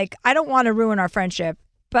 hey, like, I don't want to ruin our friendship,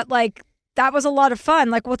 but like, that was a lot of fun.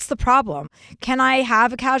 Like, what's the problem? Can I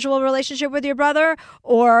have a casual relationship with your brother?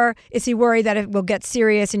 Or is he worried that it will get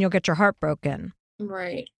serious and you'll get your heart broken?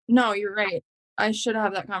 Right. No, you're right. I should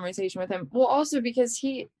have that conversation with him. Well, also because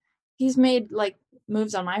he's made like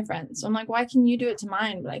moves on my friends. So I'm like, why can you do it to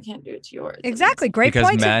mine, but I can't do it to yours? Exactly. Great because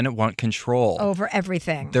point. Because men want control over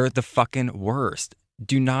everything. They're the fucking worst.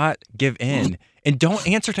 Do not give in. And don't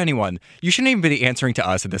answer to anyone. You shouldn't even be answering to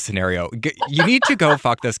us in this scenario. You need to go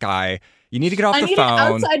fuck this guy. You need to get off the phone. I need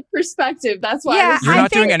an outside perspective. That's why you're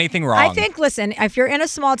not doing anything wrong. I think, listen, if you're in a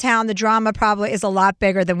small town, the drama probably is a lot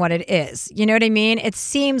bigger than what it is. You know what I mean? It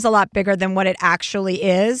seems a lot bigger than what it actually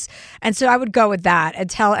is. And so I would go with that and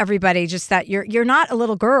tell everybody just that you're not a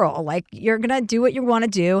little girl. Like, you're going to do what you want to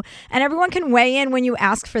do. And everyone can weigh in when you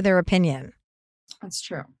ask for their opinion. That's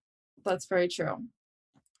true. That's very true.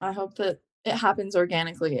 I hope that it happens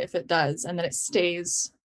organically if it does, and that it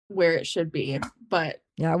stays where it should be. But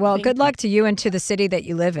yeah, well, good luck to you and to the city that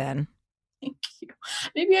you live in. Thank you.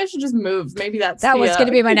 Maybe I should just move. Maybe that was going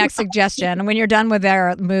to be my next suggestion. And when you're done with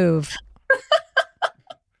there, move.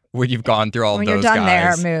 When you've gone through all when those you're done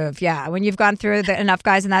guys. there, move. Yeah. When you've gone through enough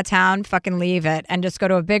guys in that town, fucking leave it and just go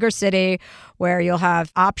to a bigger city where you'll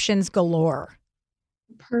have options galore.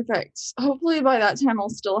 Perfect. Hopefully by that time I'll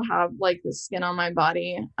still have like the skin on my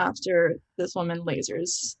body after this woman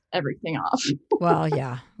lasers everything off. Well,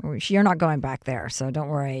 yeah. You're not going back there, so don't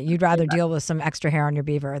worry. You'd rather deal with some extra hair on your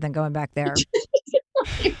beaver than going back there.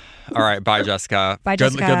 All right. Bye, Jessica. Bye,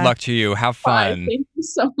 Jessica. Good luck to you. Have fun. Bye. Thank you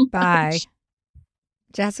so much. Bye.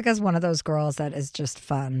 Jessica's one of those girls that is just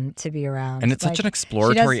fun to be around. And it's such an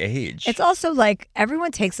exploratory age. It's also like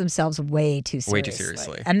everyone takes themselves way too seriously. Way too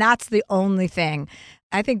seriously. And that's the only thing.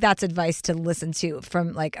 I think that's advice to listen to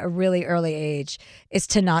from like a really early age is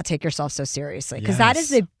to not take yourself so seriously. Because that is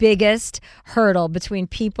the biggest hurdle between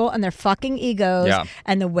people and their fucking egos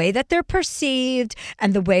and the way that they're perceived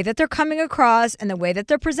and the way that they're coming across and the way that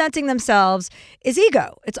they're presenting themselves is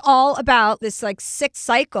ego. It's all about this like sick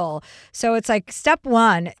cycle. So it's like step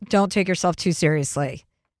one, don't take yourself too seriously.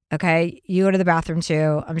 Okay? You go to the bathroom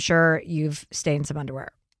too. I'm sure you've stained some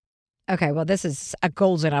underwear. Okay, well, this is a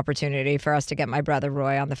golden opportunity for us to get my brother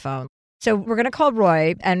Roy on the phone. So we're going to call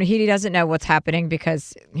Roy, and he doesn't know what's happening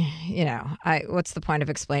because, you know, what's the point of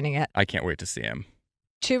explaining it? I can't wait to see him.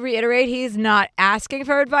 To reiterate, he's not asking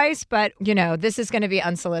for advice, but, you know, this is going to be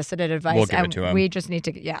unsolicited advice. We'll give it to him. We just need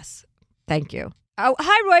to, yes. Thank you. Oh,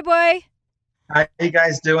 hi, Roy boy. How you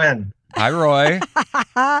guys doing? Hi, Roy.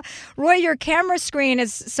 Roy, your camera screen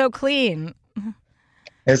is so clean.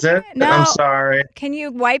 Is it? No. I'm sorry. Can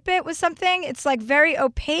you wipe it with something? It's like very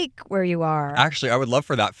opaque where you are. Actually, I would love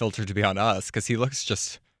for that filter to be on us because he looks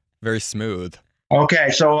just very smooth.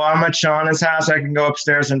 Okay, so I'm at Shauna's house. I can go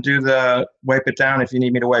upstairs and do the wipe it down if you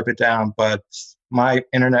need me to wipe it down. But my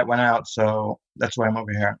internet went out, so that's why I'm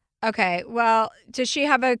over here. Okay, well, does she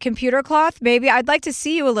have a computer cloth? Maybe I'd like to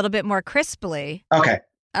see you a little bit more crisply. Okay.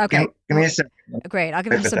 Okay. Give me a second. Great. I'll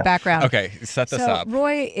give him some background. Okay, set this up.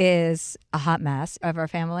 Roy is a hot mess of our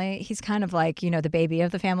family. He's kind of like, you know, the baby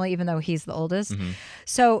of the family, even though he's the oldest. Mm-hmm.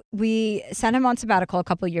 So we sent him on sabbatical a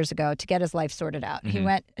couple of years ago to get his life sorted out. He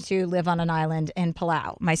went to live on an island in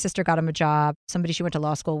Palau. My sister got him a job. Somebody she went to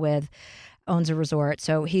law school with owns a resort.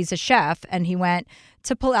 So he's a chef, and he went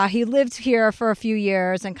to Palau. He lived here for a few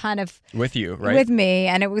years and kind of with you, right? With me,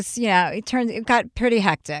 and it was, you know, it got pretty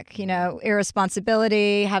hectic. You know,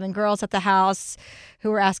 irresponsibility, having girls at the house who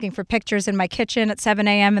were asking for pictures in my kitchen at 7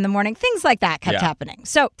 a.m. in the morning. Things like that kept happening.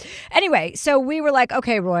 So anyway, so we were like,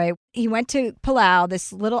 okay, Roy. He went to Palau,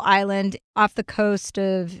 this little island off the coast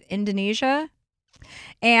of Indonesia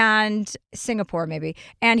and Singapore, maybe,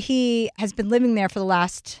 and he has been living there for the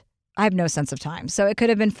last, I have no sense of time. So it could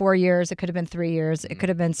have been 4 years. It could have been 3 years. It could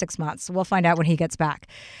have been 6 months. We'll find out when he gets back.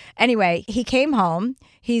 Anyway, he came home.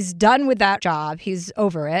 He's done with that job. He's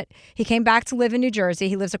over it. He came back to live in New Jersey.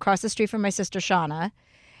 He lives across the street from my sister, Shauna.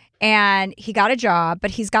 And he got a job,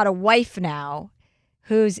 but he's got a wife now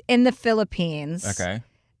who's in the Philippines. Okay.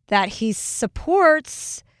 That he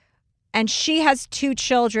supports. And she has 2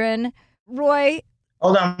 children. Roy.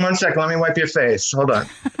 Hold on 1 second. Let me wipe your face. Hold on.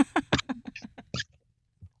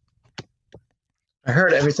 I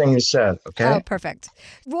heard everything you said, okay? Oh, perfect.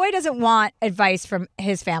 Roy doesn't want advice from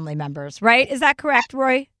his family members, right? Is that correct,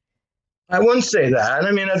 Roy? I wouldn't say that.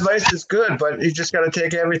 I mean, advice is good, but you just got to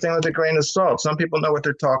take everything with a grain of salt. Some people know what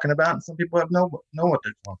they're talking about, and some people have know what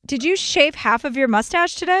they're talking about. Did you shave half of your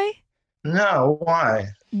mustache today? No, why?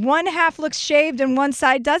 One half looks shaved and one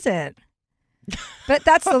side doesn't. But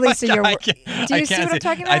that's the least of your work. Do you see what I'm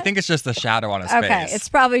talking about? I think it's just the shadow on his face. Okay, it's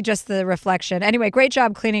probably just the reflection. Anyway, great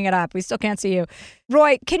job cleaning it up. We still can't see you.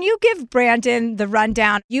 Roy, can you give Brandon the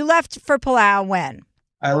rundown? You left for Palau when?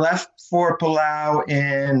 I left for Palau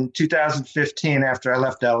in 2015 after I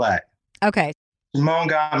left LA. Okay. Simone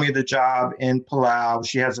got me the job in Palau.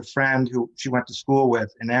 She has a friend who she went to school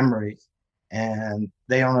with in Emory, and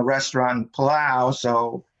they own a restaurant in Palau,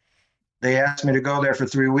 so they asked me to go there for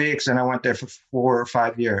 3 weeks, and I went there for 4 or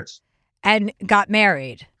 5 years. And got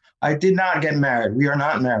married? I did not get married. We are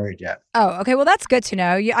not married yet. Oh, okay. Well, that's good to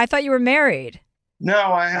know. I thought you were married.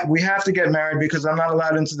 No, we have to get married because I'm not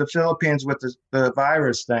allowed into the Philippines with the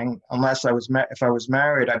virus thing. Unless if I was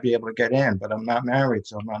married, I'd be able to get in. But I'm not married,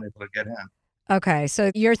 so I'm not able to get in. Okay.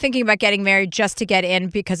 So you're thinking about getting married just to get in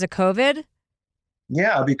because of COVID?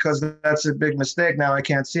 Yeah, because that's a big mistake. Now I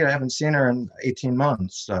can't see her. I haven't seen her in 18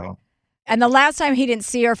 months, so... And the last time he didn't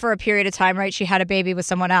see her for a period of time, right? She had a baby with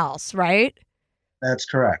someone else, right? That's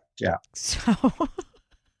correct. Yeah. So,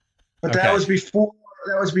 but that was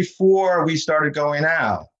before we started going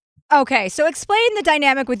out. Okay, so explain the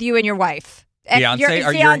dynamic with you and your wife. Fiance,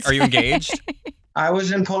 are you engaged? I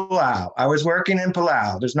was in Palau. I was working in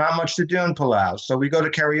Palau. There's not much to do in Palau, so we go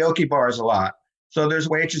to karaoke bars a lot. So there's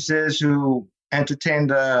waitresses who entertain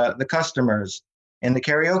the customers in the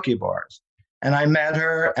karaoke bars. And I met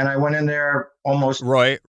her and I went in there almost.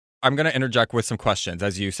 Roy, I'm going to interject with some questions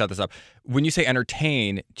as you set this up. When you say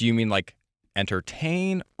entertain, do you mean like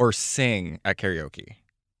entertain or sing at karaoke?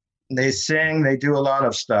 They sing, they do a lot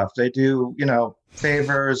of stuff. They do,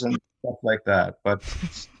 favors and stuff like that. But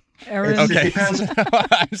it depends.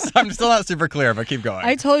 I'm still not super clear, but keep going.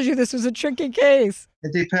 I told you this was a tricky case.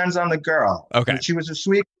 It depends on the girl. Okay. She was a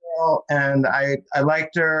sweet girl and I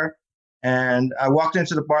liked her. And I walked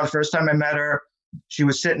into the bar the first time I met her. She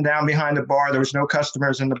was sitting down behind the bar. There was no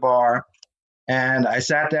customers in the bar. And I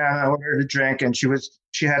sat down and I ordered a drink and she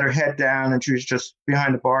had her head down and she was just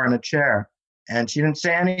behind the bar in a chair. And she didn't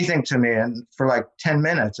say anything to me and for like 10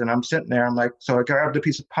 minutes. And I'm sitting there. I'm like, so I grabbed a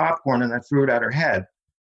piece of popcorn and I threw it at her head.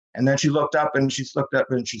 And then she looked up and she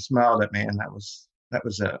smiled at me. And that was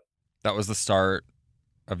it. That was the start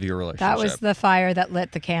of your relationship. That was the fire that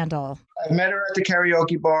lit the candle. I met her at the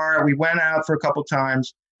karaoke bar. We went out for a couple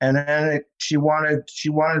times. And then she wanted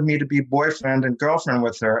me to be boyfriend and girlfriend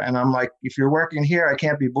with her. And I'm like, if you're working here, I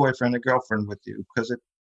can't be boyfriend and girlfriend with you because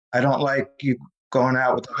I don't like you going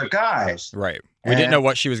out with other guys. Right. We didn't know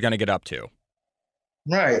what she was going to get up to.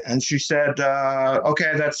 Right. And she said,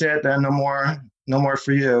 okay, that's it. Then no more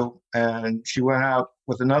for you. And she went out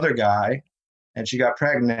with another guy and she got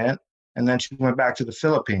pregnant. And then she went back to the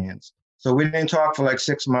Philippines. So we didn't talk for like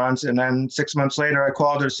 6 months. And then 6 months later, I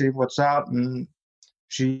called her to see what's up. And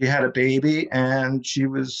she had a baby and she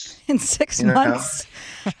was... In 6 months?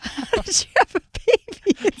 How did she have a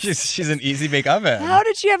baby? She's an easy bake oven. How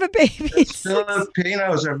did she have a baby?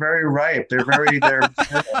 Filipinos are very ripe. They're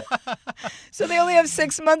So they only have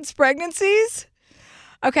 6 months pregnancies?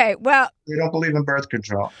 Okay, well... They don't believe in birth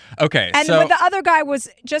control. Okay, and the other guy was,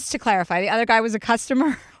 just to clarify, the other guy was a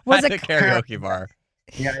customer? Was at the karaoke bar.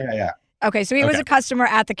 Yeah. Okay, so he was a customer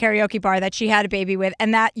at the karaoke bar that she had a baby with,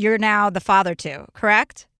 and that you're now the father to,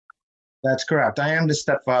 correct? That's correct. I am the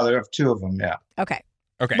stepfather of 2 of them, yeah. Okay.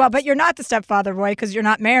 Well, but you're not the stepfather, Roy, because you're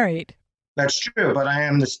not married. That's true, but I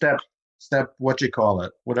am the step,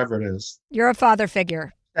 whatever it is. You're a father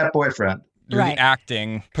figure. Step boyfriend. You're the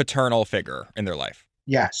acting paternal figure in their life.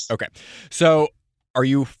 Yes. Okay. So are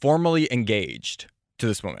you formally engaged to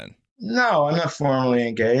this woman? No, I'm not formally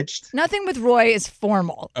engaged. Nothing with Roy is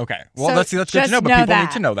formal. Okay. Well, that's good to know, but people need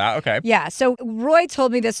to know that. Okay. Yeah. So Roy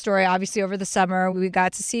told me this story, obviously, over the summer. We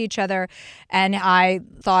got to see each other, and I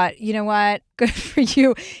thought, you know what? Good for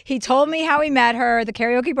you. He told me how he met her, the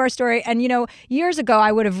karaoke bar story. And, years ago,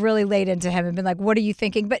 I would have really laid into him and been like, what are you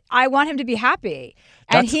thinking? But I want him to be happy.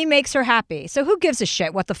 And he makes her happy. So who gives a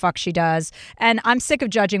shit what the fuck she does? And I'm sick of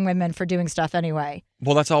judging women for doing stuff anyway.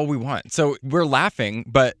 Well, that's all we want. So we're laughing,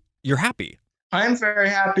 but you're happy. I'm very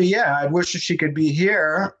happy, yeah. I wish that she could be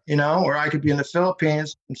here, or I could be in the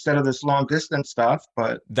Philippines instead of this long distance stuff,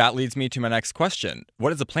 but... That leads me to my next question.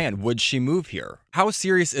 What is the plan? Would she move here? How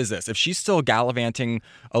serious is this? If she's still gallivanting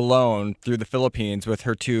alone through the Philippines with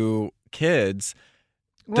her 2 kids,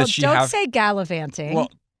 does she don't say gallivanting.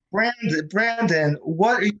 Well, Brandon,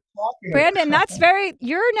 what are you talking Brandon, about? that's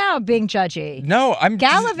you're now being judgy. No, I'm...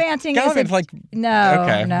 Gallivanting isn't... like...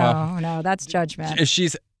 No, that's judgment. If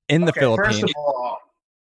she's in the Philippines...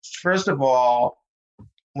 First of all,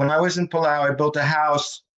 when I was in Palau, I built a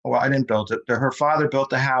house. Well, I didn't build it. Her father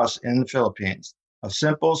built a house in the Philippines. A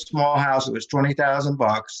simple, small house. It was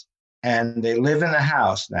 $20,000. And they live in the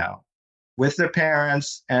house now with their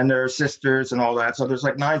parents and their sisters and all that. So there's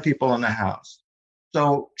like 9 people in the house.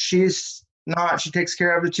 So she takes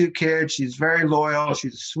care of the 2 kids. She's very loyal.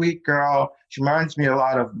 She's a sweet girl. She reminds me a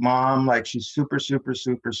lot of mom. Like she's super, super,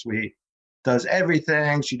 super sweet. Does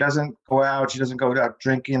everything. She doesn't go out. She doesn't go out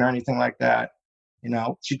drinking or anything like that.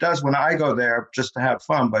 She does when I go there just to have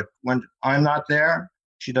fun. But when I'm not there,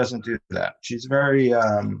 she doesn't do that. She's very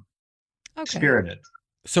spirited.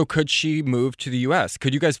 So could she move to the U.S.?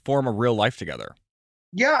 Could you guys form a real life together?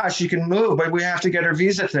 Yeah, she can move, but we have to get her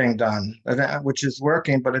visa thing done, which is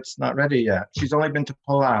working, but it's not ready yet. She's only been to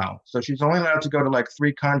Palau. So she's only allowed to go to like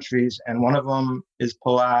 3 countries, and one of them is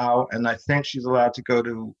Palau. And I think she's allowed to go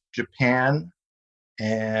to Japan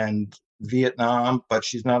and Vietnam, but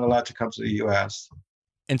she's not allowed to come to the U.S.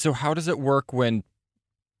 And so how does it work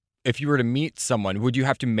if you were to meet someone, would you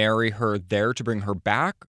have to marry her there to bring her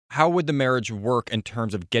back? How would the marriage work in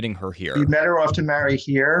terms of getting her here? You'd better off to marry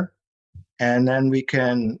here. And then we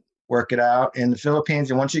can work it out in the Philippines.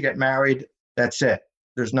 And once you get married, that's it.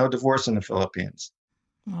 There's no divorce in the Philippines.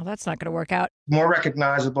 Well, that's not going to work out. More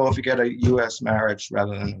recognizable if you get a U.S. marriage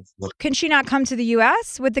rather than... Can she not come to the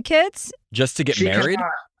U.S. with the kids? Just to get married?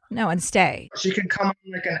 No, and stay. She can come on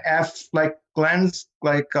like an F, like Glenn's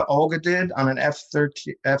like Olga did on an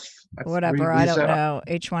F-13, Whatever, I don't know.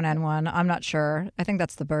 H1N1. I'm not sure. I think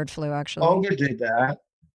that's the bird flu, actually. Olga did that.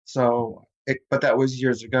 So, but that was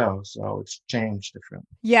years ago, so it's changed different.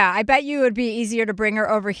 Yeah, I bet you it would be easier to bring her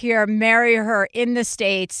over here, marry her in the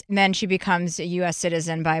States, and then she becomes a U.S.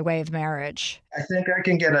 citizen by way of marriage. I think I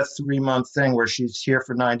can get a 3-month thing where she's here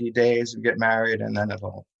for 90 days, we get married, and then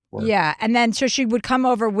it'll work. Yeah, and then so she would come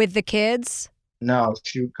over with the kids? No,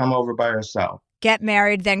 she would come over by herself. Get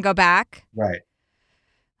married, then go back? Right.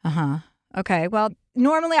 Uh-huh. Okay, well,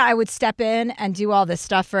 normally I would step in and do all this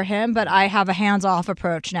stuff for him, but I have a hands-off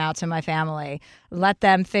approach now to my family. Let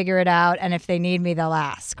them figure it out, and if they need me, they'll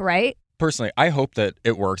ask, right? Personally, I hope that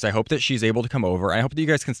it works. I hope that she's able to come over. I hope that you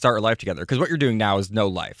guys can start a life together, because what you're doing now is no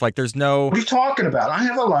life. Like, there's no... What are you talking about? I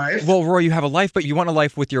have a life. Well, Roy, you have a life, but you want a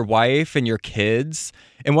life with your wife and your kids,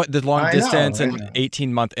 and what the long distance and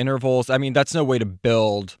 18-month intervals. I mean, that's no way to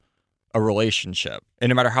build a relationship. And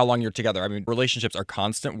no matter how long you're together, I mean, relationships are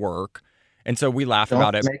constant work. And so we laugh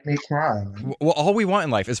about it. Don't make me cry. Well, all we want in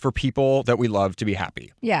life is for people that we love to be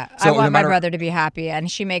happy. Yeah, so I want my brother to be happy,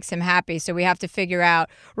 and she makes him happy. So we have to figure out,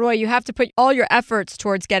 Roy, you have to put all your efforts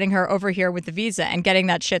towards getting her over here with the visa and getting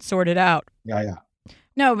that shit sorted out. Yeah.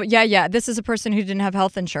 No, but yeah. This is a person who didn't have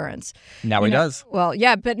health insurance. Now he does. Well,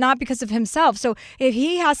 yeah, but not because of himself. So if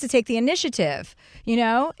he has to take the initiative,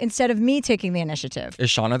 instead of me taking the initiative. Is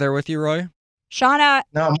Shauna there with you, Roy? Shauna.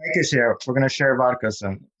 No, Mike is here. We're going to share vodka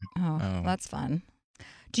soon. Oh, that's fun.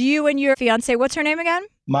 Do you and your fiance, what's her name again?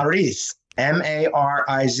 Mariz.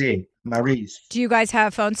 Mariz. Mariz. Do you guys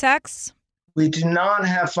have phone sex? We do not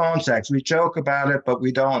have phone sex. We joke about it, but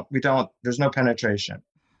we don't, there's no penetration.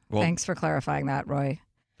 Well, thanks for clarifying that, Roy.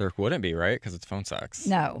 There wouldn't be, right? Because it's phone sex.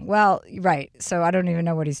 No. Well, right. So I don't even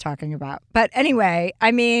know what he's talking about. But anyway,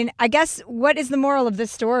 I mean, I guess what is the moral of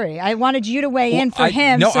this story? I wanted you to weigh in for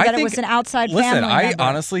him that it was an outside family member. I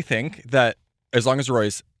honestly think that as long as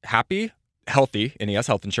Roy's happy, healthy, and he has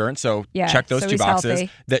health insurance, so check those two boxes,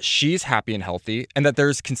 healthy. That she's happy and healthy, and that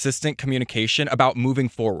there's consistent communication about moving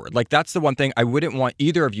forward. Like, that's the one thing I wouldn't want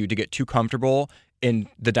either of you to get too comfortable in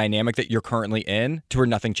the dynamic that you're currently in to where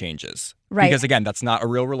nothing changes. Right. Because again, that's not a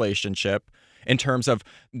real relationship in terms of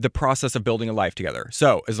the process of building a life together.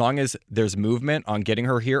 So as long as there's movement on getting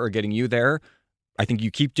her here or getting you there, I think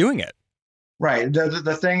you keep doing it. Right.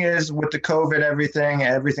 The thing is, with the COVID,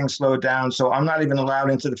 everything slowed down. So I'm not even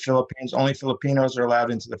allowed into the Philippines. Only Filipinos are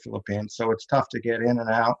allowed into the Philippines. So it's tough to get in and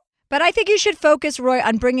out. But I think you should focus, Roy,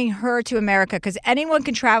 on bringing her to America, because anyone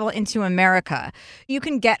can travel into America. You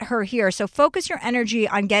can get her here. So focus your energy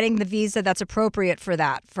on getting the visa that's appropriate for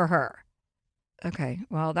her. Okay.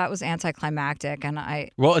 Well, that was anticlimactic, and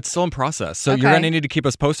Well, it's still in process. So you're going to need to keep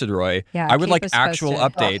us posted, Roy. Yeah, I would like actual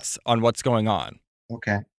updates on what's going on.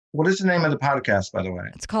 Okay. What is the name of the podcast, by the way?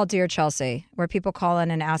 It's called Dear Chelsea, where people call in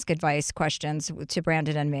and ask advice questions to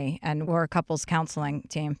Brandon and me, and we're a couples counseling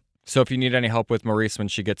team. So if you need any help with Maurice when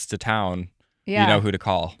she gets to town, you know who to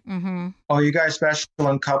call. Mm-hmm. Oh, you guys special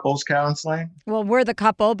in couples counseling? Well, we're the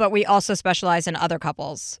couple, but we also specialize in other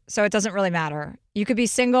couples. So it doesn't really matter. You could be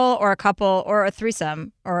single or a couple or a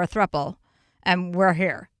threesome or a throuple, and we're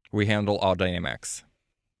here. We handle all dynamics.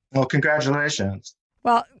 Well, congratulations.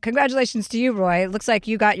 Well, congratulations to you, Roy. It looks like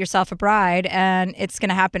you got yourself a bride, and it's going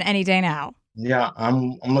to happen any day now. Yeah,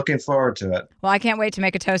 I'm looking forward to it. Well, I can't wait to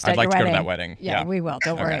make a toast at your wedding. I'd like to go to that wedding. Yeah, we will.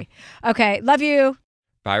 Don't worry. Okay, love you.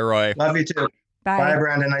 Bye, Roy. Love you too. Bye,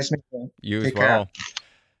 Brandon. Nice meeting you. You as well.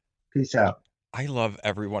 Peace out. I love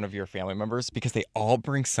every one of your family members because they all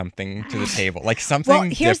bring something to the table, like something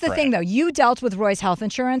different. Well, here's the thing, though. You dealt with Roy's health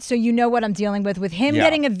insurance, so you know what I'm dealing with. With him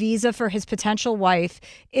getting a visa for his potential wife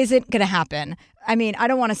isn't going to happen. I mean, I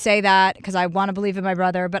don't want to say that because I want to believe in my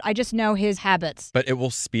brother, but I just know his habits. But it will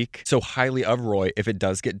speak so highly of Roy if it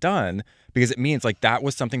does get done, because it means like that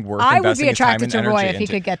was something worth investing time and energy into. I would be attracted to Roy if he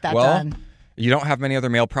could get that done. You don't have many other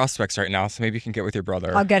male prospects right now, so maybe you can get with your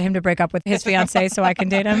brother. I'll get him to break up with his fiance so I can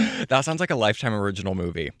date him. That sounds like a Lifetime original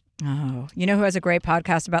movie. Oh, you know who has a great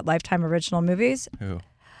podcast about Lifetime original movies? Who?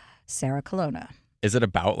 Sarah Colonna. Is it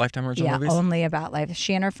about Lifetime original movies? Yeah, only about life.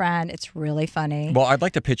 She and her friend. It's really funny. Well, I'd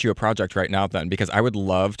like to pitch you a project right now then, because I would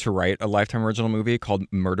love to write a Lifetime original movie called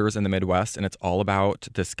Murders in the Midwest, and it's all about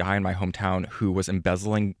this guy in my hometown who was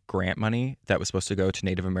embezzling grant money that was supposed to go to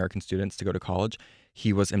Native American students to go to college.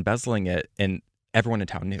 He was embezzling it, and everyone in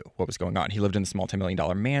town knew what was going on. He lived in this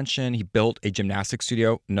multi-million-dollar mansion. He built a gymnastics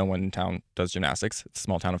studio. No one in town does gymnastics. It's a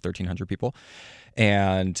small town of 1,300 people.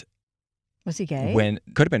 And was he gay?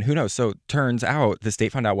 Could have been. Who knows? So turns out the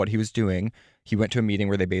state found out what he was doing. He went to a meeting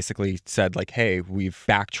where they basically said, like, hey, we've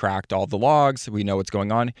backtracked all the logs. We know what's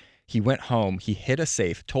going on. He went home. He hid a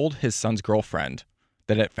safe, told his son's girlfriend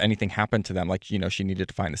that if anything happened to them, like, she needed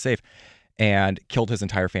to find the safe, and killed his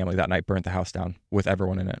entire family that night, burnt the house down with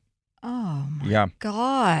everyone in it. Oh, my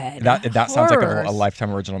God. That sounds like a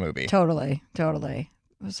Lifetime original movie. Totally.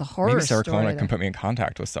 It was a horror Maybe Sarah story. Colonna can put me in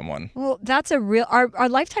contact with someone. Well, that's a real... Are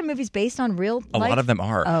Lifetime movies based on real life? A lot of them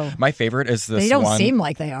are. Oh. My favorite is this one. They don't seem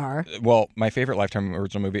like they are. Well, my favorite Lifetime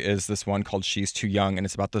original movie is this one called She's Too Young, and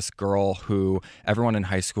it's about this girl who everyone in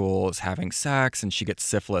high school is having sex, and she gets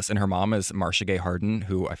syphilis, and her mom is Marcia Gay Harden,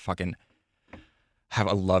 who I fucking have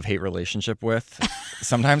a love-hate relationship with.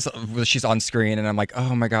 Sometimes she's on screen and I'm like,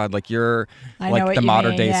 oh my God, like you're like the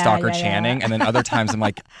modern day Stalker Channing. And then other times I'm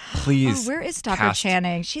like, please. Where is Stalker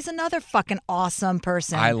Channing? She's another fucking awesome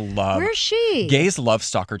person. Where's she? Gays love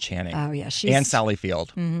Stalker Channing. Oh yeah. And Sally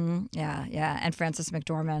Field. Mm-hmm. Yeah. And Frances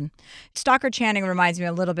McDormand. Stalker Channing reminds me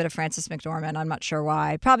a little bit of Frances McDormand. I'm not sure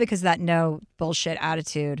why. Probably because of that no bullshit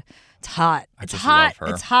attitude. It's hot. It's hot. Love her.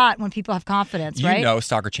 It's hot when people have confidence, right?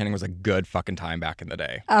 Stalker Channing was a good fucking time back in the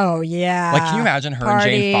day. Oh, yeah. Like, can you imagine her and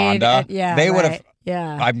Jane Fonda? They would have.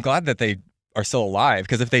 Yeah. I'm glad that they are still alive,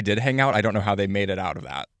 because if they did hang out, I don't know how they made it out of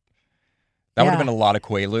that. That would have been a lot of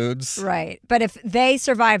Quaaludes. Right. But if they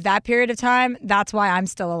survived that period of time, that's why I'm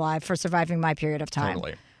still alive, for surviving my period of time.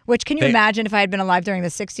 Totally. Which, can you imagine if I had been alive during the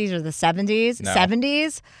 60s or the 70s? No.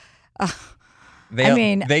 70s?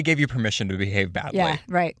 They gave you permission to behave badly. Yeah,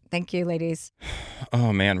 right. Thank you, ladies.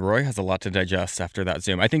 Oh, man. Roy has a lot to digest after that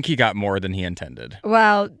Zoom. I think he got more than he intended.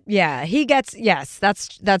 Well, yeah, yes,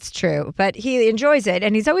 that's true. But he enjoys it,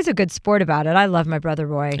 and he's always a good sport about it. I love my brother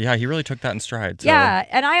Roy. Yeah, he really took that in stride. So yeah,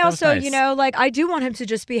 and I also, nice. I do want him to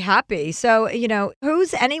just be happy. So,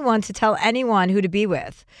 who's anyone to tell anyone who to be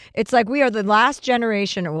with? It's like we are the last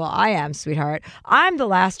generation. Well, I am, sweetheart. I'm the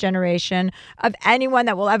last generation of anyone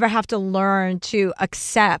that will ever have to learn to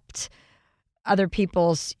accept other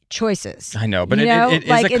people's choices. I know, but it is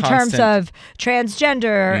like a in constant... terms of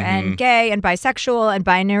transgender and gay and bisexual and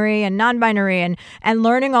binary and non-binary and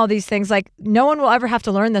learning all these things. Like, no one will ever have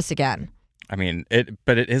to learn this again. I mean,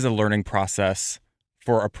 but it is a learning process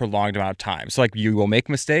for a prolonged amount of time. So, like, you will make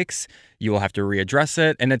mistakes, you will have to readdress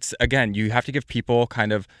it, and it's, again, you have to give people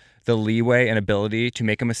kind of the leeway and ability to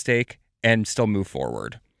make a mistake and still move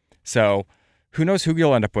forward. So, who knows who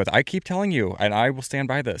you'll end up with? I keep telling you, and I will stand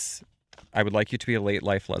by this. I would like you to be a late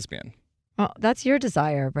life lesbian. Well, that's your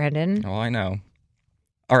desire, Brandon. Oh, I know.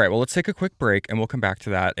 All right, well, let's take a quick break and we'll come back to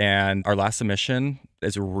that. And our last submission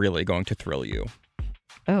is really going to thrill you.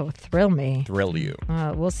 Oh, thrill me. Thrill you.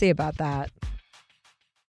 We'll see about that.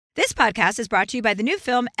 This podcast is brought to you by the new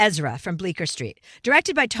film Ezra from Bleecker Street,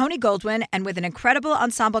 directed by Tony Goldwyn and with an incredible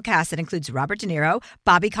ensemble cast that includes Robert De Niro,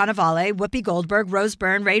 Bobby Cannavale, Whoopi Goldberg, Rose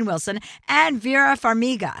Byrne, Rainn Wilson, and Vera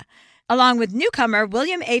Farmiga. Along with newcomer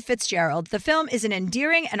William A. Fitzgerald, the film is an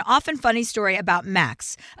endearing and often funny story about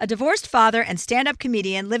Max, a divorced father and stand-up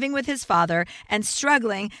comedian living with his father and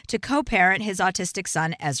struggling to co-parent his autistic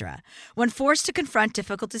son, Ezra. When forced to confront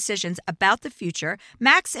difficult decisions about the future,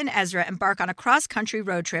 Max and Ezra embark on a cross-country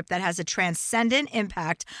road trip that has a transcendent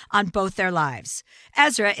impact on both their lives.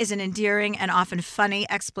 Ezra is an endearing and often funny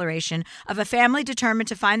exploration of a family determined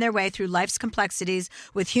to find their way through life's complexities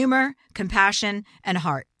with humor, compassion, and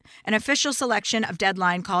heart. An official selection of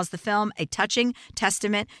Deadline calls the film a touching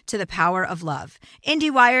testament to the power of love.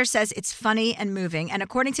 IndieWire says it's funny and moving, and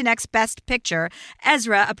according to Next Best Picture,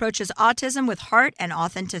 Ezra approaches autism with heart and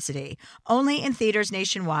authenticity. Only in theaters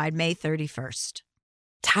nationwide, May 31st.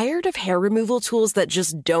 Tired of hair removal tools that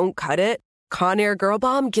just don't cut it? Conair Girl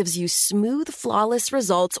Bomb gives you smooth, flawless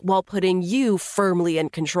results while putting you firmly in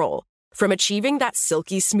control. From achieving that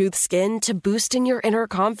silky smooth skin to boosting your inner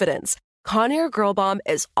confidence, Conair Girl Bomb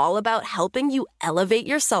is all about helping you elevate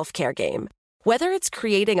your self-care game. Whether it's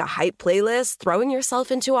creating a hype playlist, throwing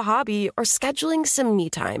yourself into a hobby, or scheduling some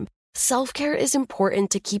me time, self-care is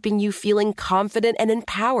important to keeping you feeling confident and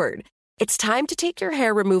empowered. It's time to take your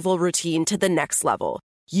hair removal routine to the next level.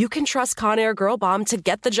 You can trust Conair Girl Bomb to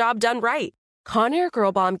get the job done right. Conair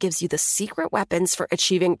Girl Bomb gives you the secret weapons for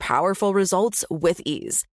achieving powerful results with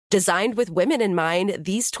ease. Designed with women in mind,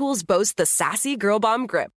 these tools boast the sassy Girl Bomb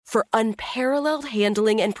grip for unparalleled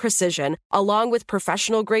handling and precision, along with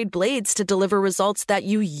professional-grade blades to deliver results that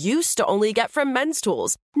you used to only get from men's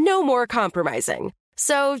tools. No more compromising.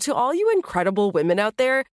 So, to all you incredible women out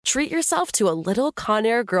there, treat yourself to a little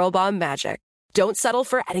Conair Girl Bomb magic. Don't settle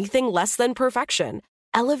for anything less than perfection.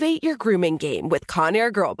 Elevate your grooming game with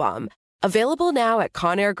Conair Girl Bomb. Available now at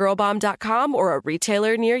ConairGirlBomb.com or a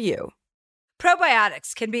retailer near you.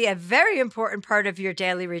 Probiotics can be a very important part of your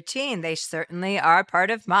daily routine. They certainly are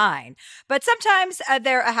part of mine, but sometimes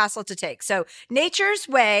they're a hassle to take. So Nature's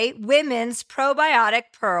Way Women's Probiotic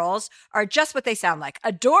Pearls are just what they sound like.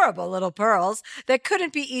 Adorable little pearls that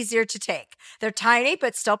couldn't be easier to take. They're tiny,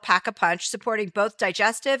 but still pack a punch, supporting both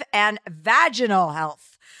digestive and vaginal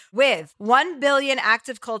health. With 1 billion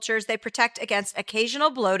active cultures, they protect against occasional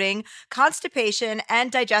bloating, constipation,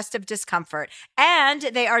 and digestive discomfort. And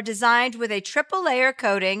they are designed with a triple layer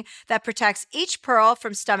coating that protects each pearl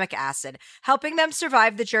from stomach acid, helping them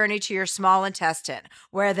survive the journey to your small intestine,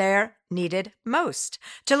 where they're needed most.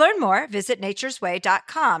 To learn more, visit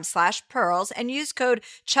naturesway.com/pearls and use code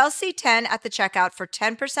Chelsea10 at the checkout for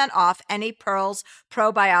 10% off any Pearls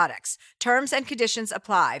probiotics. Terms and conditions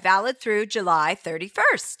apply. Valid through July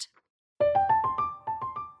 31st.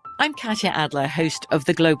 I'm Katya Adler, host of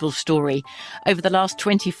The Global Story. Over the last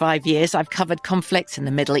 25 years, I've covered conflicts in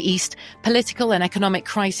the Middle East, political and economic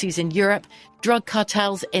crises in Europe, drug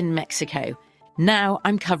cartels in Mexico. Now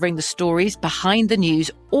I'm covering the stories behind the news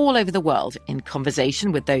all over the world in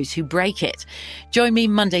conversation with those who break it. Join me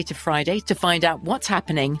Monday to Friday to find out what's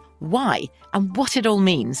happening, why, and what it all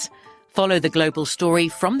means. Follow The Global Story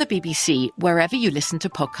from the BBC wherever you listen to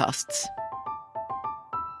podcasts.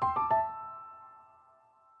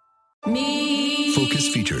 Focus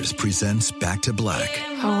Features presents Back to Black.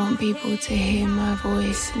 I want people to hear my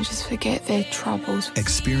voice and just forget their troubles.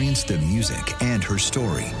 Experience the music and her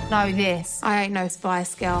story Know this. I ain't no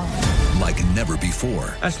Spice Girl. like never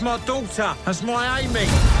before. That's my daughter. That's my Amy.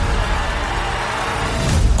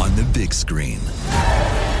 On the big screen.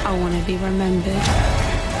 I want to be remembered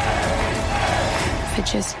for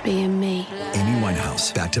just being me. Amy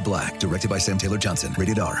Winehouse, Back to Black, directed by Sam Taylor Johnson.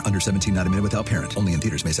 Rated R, under 17, not a minute without parent. Only in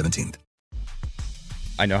theaters May 17th.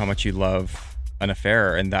 I know how much you love an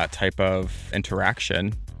affair and that type of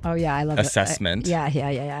interaction. Oh, yeah, I love assessment. Yeah.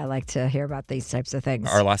 I like to hear about these types of things.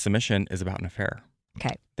 Our last submission is about an affair.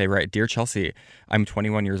 Okay. They write, Dear Chelsea, I'm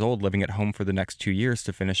 21 years old, living at home for the next 2 years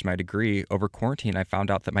to finish my degree. Over quarantine, I found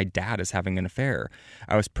out that my dad is having an affair.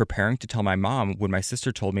 I was preparing to tell my mom when my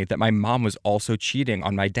sister told me that my mom was also cheating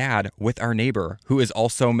on my dad with our neighbor, who is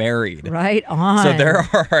also married. Right on. So there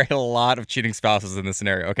are a lot of cheating spouses in this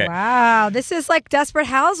scenario. Okay. Wow. This is like Desperate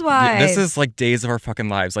Housewives. This is like days of our fucking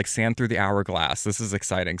lives, like sand through the hourglass. This is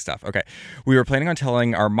exciting stuff. Okay. We were planning on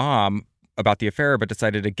telling our mom about the affair, but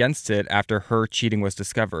decided against it after her cheating was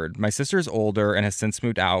discovered. My sister is older and has since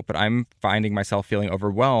moved out, but I'm finding myself feeling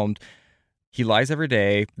overwhelmed. He lies every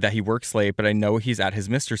day that he works late, but I know he's at his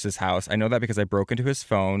mistress's house. I know that because I broke into his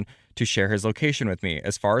phone to share his location with me.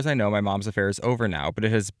 As far as I know, my mom's affair is over now, but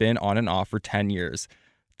it has been on and off for 10 years.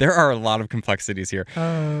 There are a lot of complexities here.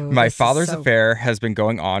 My father's affair has been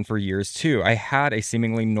going on for years too. I had a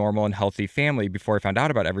seemingly normal and healthy family before I found out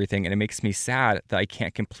about everything, and it makes me sad that I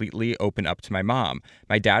can't completely open up to my mom.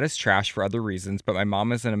 My dad is trash for other reasons, but my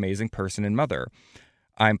mom is an amazing person and mother.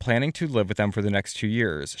 I'm planning to live with them for the next 2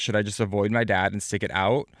 years. Should I just avoid my dad and stick it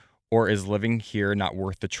out, or is living here not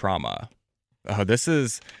worth the trauma?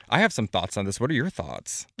 I have some thoughts on this. What are your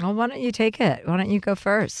thoughts? Well, why don't you take it? Why don't you go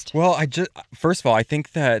first? Well, first of all, I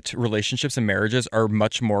think that relationships and marriages are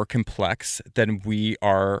much more complex than we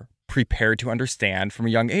are prepared to understand from a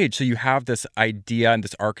young age. So you have this idea and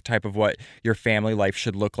this archetype of what your family life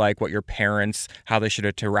should look like, what your parents, how they should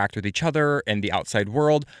interact with each other and the outside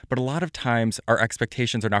world. But a lot of times our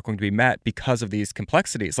expectations are not going to be met because of these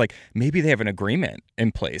complexities. Like maybe they have an agreement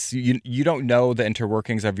in place. You don't know the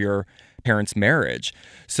interworkings of your parents' marriage.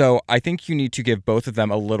 So I think you need to give both of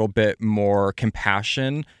them a little bit more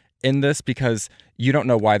compassion in this because you don't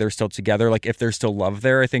know why they're still together. Like if there's still love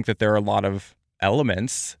there, I think that there are a lot of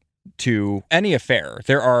elements to any affair.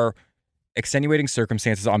 There are extenuating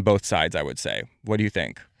circumstances on both sides, I would say. What do you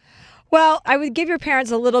think? Well, I would give your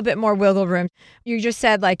parents a little bit more wiggle room. You just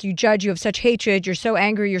said, like, you judge, you have such hatred, you're so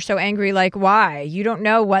angry. Like, why? You don't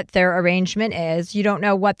know what their arrangement is. You don't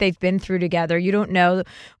know what they've been through together. You don't know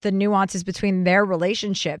the nuances between their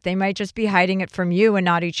relationship. They might just be hiding it from you and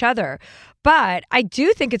not each other. But I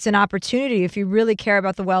do think it's an opportunity if you really care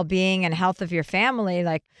about the well-being and health of your family,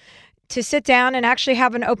 like, to sit down and actually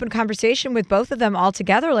have an open conversation with both of them all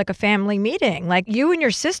together, like a family meeting. Like you and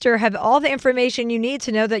your sister have all the information you need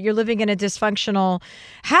to know that you're living in a dysfunctional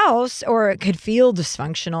house, or it could feel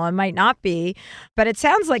dysfunctional. It might not be, but it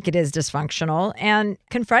sounds like it is dysfunctional, and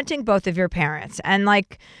confronting both of your parents. And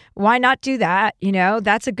like, why not do that? You know,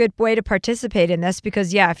 that's a good way to participate in this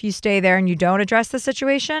because, yeah, if you stay there and you don't address the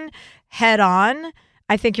situation head on,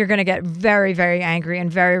 I think you're going to get very, very angry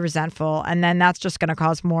and very resentful. And then that's just going to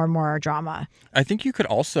cause more and more drama. I think you could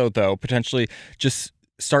also, though, potentially just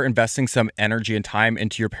start investing some energy and time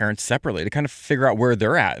into your parents separately to kind of figure out where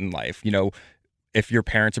they're at in life. You know, if your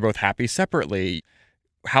parents are both happy separately,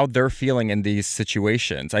 how they're feeling in these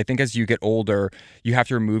situations. I think as you get older, you have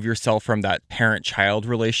to remove yourself from that parent-child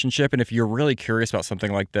relationship. And if you're really curious about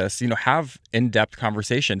something like this, you know, have in-depth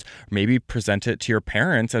conversations. Maybe present it to your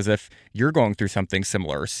parents as if you're going through something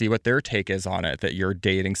similar. See what their take is on it, that you're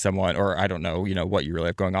dating someone, or I don't know, you know, what you really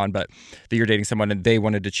have going on, but that you're dating someone and they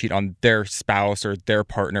wanted to cheat on their spouse or their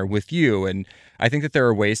partner with you. And I think that there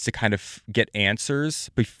are ways to kind of get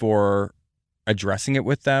answers before addressing it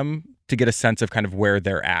with them, to get a sense of kind of where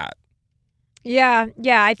they're at. Yeah.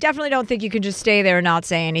 I definitely don't think you can just stay there and not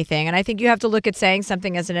say anything. And I think you have to look at saying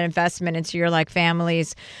something as an investment into your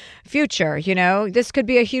family's future. You know, this could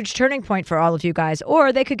be a huge turning point for all of you guys,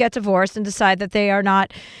 or they could get divorced and decide that they are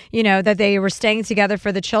not, you know, that they were staying together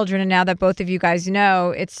for the children. And now that both of you guys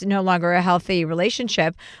know it's no longer a healthy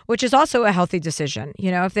relationship, which is also a healthy decision.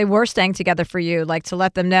 You know, if they were staying together for you, to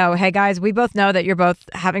let them know, hey guys, we both know that you're both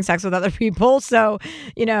having sex with other people. So,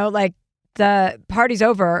 you know, the party's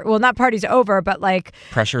over. Well, not party's over, but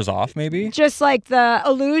pressure's off, maybe? Just the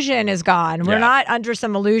illusion is gone. We're not under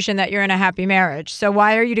some illusion that you're in a happy marriage. So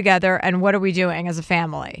why are you together and what are we doing as a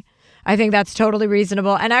family? I think that's totally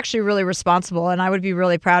reasonable and actually really responsible. And I would be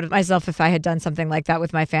really proud of myself if I had done something like that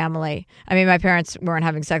with my family. I mean, my parents weren't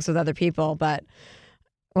having sex with other people, but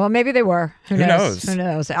well, maybe they were. Who knows? Who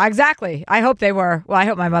knows? Exactly. I hope they were. Well, I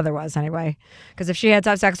hope my mother was anyway. Because if she had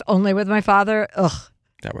to have sex only with my father,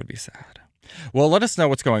 that would be sad. Well, let us know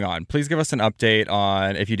what's going on. Please give us an update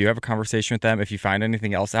on if you do have a conversation with them, if you find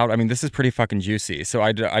anything else out. I mean, this is pretty fucking juicy, so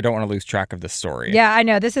I don't want to lose track of this story. Yeah, I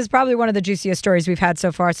know. This is probably one of the juiciest stories we've had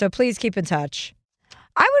so far, so please keep in touch.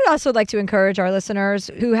 I would also like to encourage our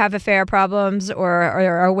listeners who have affair problems or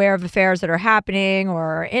are aware of affairs that are happening or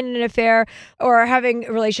are in an affair or are having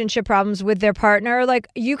relationship problems with their partner.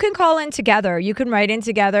 You can call in together. You can write in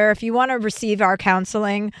together. If you want to receive our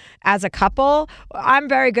counseling as a couple, I'm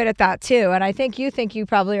very good at that too. And I think you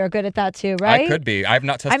probably are good at that too, right? I could be. I've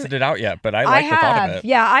not tested it out yet, but I like the thought of it.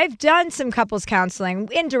 Yeah, I've done some couples counseling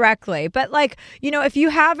indirectly. But if you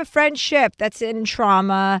have a friendship that's in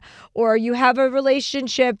trauma or you have a relationship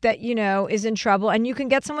that, is in trouble and you can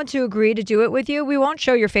get someone to agree to do it with you, we won't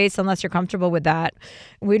show your face unless you're comfortable with that.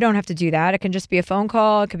 We don't have to do that. It can just be a phone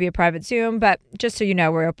call. It could be a private Zoom, but just so you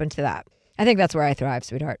know, we're open to that. I think that's where I thrive,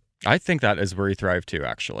 sweetheart. I think that is where you thrive too,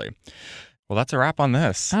 actually. Well, that's a wrap on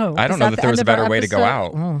this. Oh, I don't know that there was a better way to go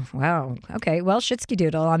out. Oh, wow. Okay. Well, shitsky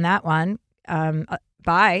doodle on that one.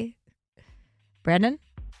 Bye. Brandon?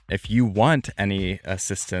 If you want any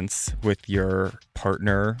assistance with your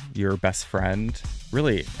partner, your best friend,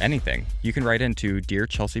 really anything, you can write into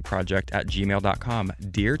dearchelseaproject@gmail.com.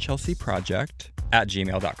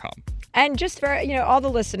 dearchelseaproject@gmail.com. And just for, all the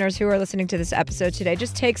listeners who are listening to this episode today,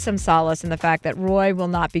 just take some solace in the fact that Roy will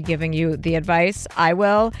not be giving you the advice. I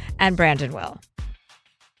will, and Brandon will.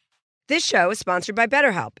 This show is sponsored by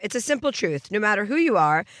BetterHelp. It's a simple truth. No matter who you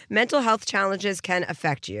are, mental health challenges can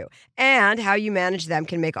affect you, and how you manage them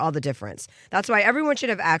can make all the difference. That's why everyone should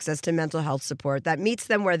have access to mental health support that meets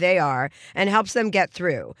them where they are and helps them get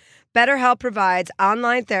through. BetterHelp provides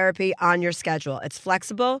online therapy on your schedule. It's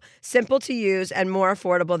flexible, simple to use, and more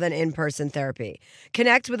affordable than in-person therapy.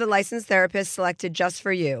 Connect with a licensed therapist selected just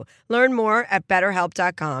for you. Learn more at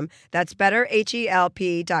BetterHelp.com. That's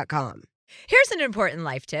BetterHelp.com. Here's an important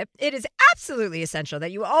life tip. It is absolutely essential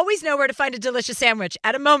that you always know where to find a delicious sandwich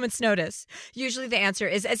at a moment's notice. Usually the answer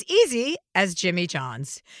is as easy as Jimmy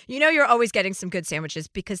John's. You know you're always getting some good sandwiches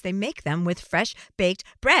because they make them with fresh baked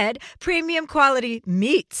bread, premium quality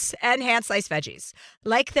meats, and hand-sliced veggies.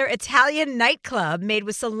 Like their Italian nightclub made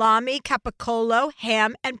with salami, capicola,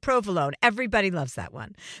 ham, and provolone. Everybody loves that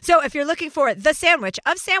one. So if you're looking for the sandwich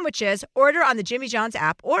of sandwiches, order on the Jimmy John's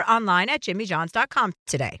app or online at jimmyjohns.com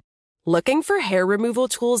today. Looking for hair removal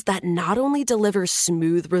tools that not only deliver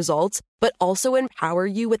smooth results, but also empower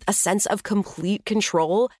you with a sense of complete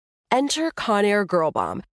control? Enter Conair Girl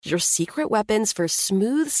Bomb, your secret weapons for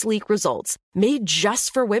smooth, sleek results, made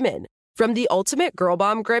just for women. From the ultimate Girl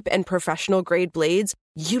Bomb grip and professional-grade blades,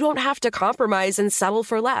 you don't have to compromise and settle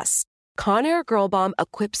for less. Conair Girl Bomb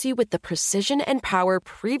equips you with the precision and power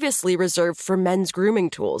previously reserved for men's grooming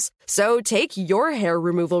tools. So take your hair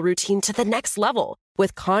removal routine to the next level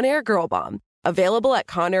with Conair Girl Bomb. Available at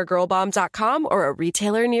ConairGirlBomb.com or a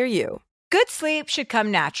retailer near you. Good sleep should come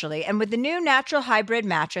naturally, and with the new Natural Hybrid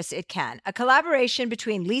mattress, it can. A collaboration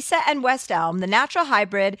between Leesa and West Elm, the Natural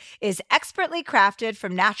Hybrid is expertly crafted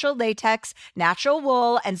from natural latex, natural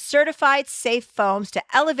wool, and certified safe foams to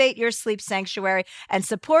elevate your sleep sanctuary and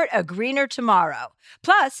support a greener tomorrow.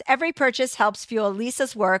 Plus, every purchase helps fuel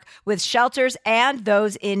Leesa's work with shelters and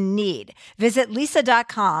those in need. Visit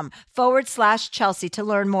Leesa.com/Chelsea to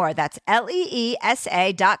learn more. That's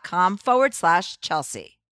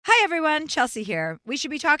LEESA.com/Chelsea. Hi, everyone. Chelsea here. We should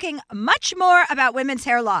be talking much more about women's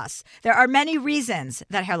hair loss. There are many reasons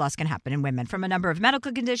that hair loss can happen in women, from a number of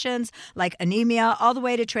medical conditions like anemia all the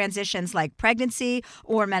way to transitions like pregnancy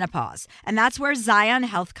or menopause. And that's where Zion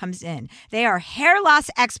Health comes in. They are hair loss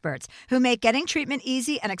experts who make getting treatment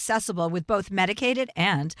easy and accessible with both medicated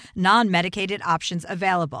and non-medicated options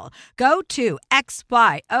available. Go to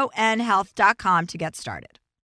xyonhealth.com to get started.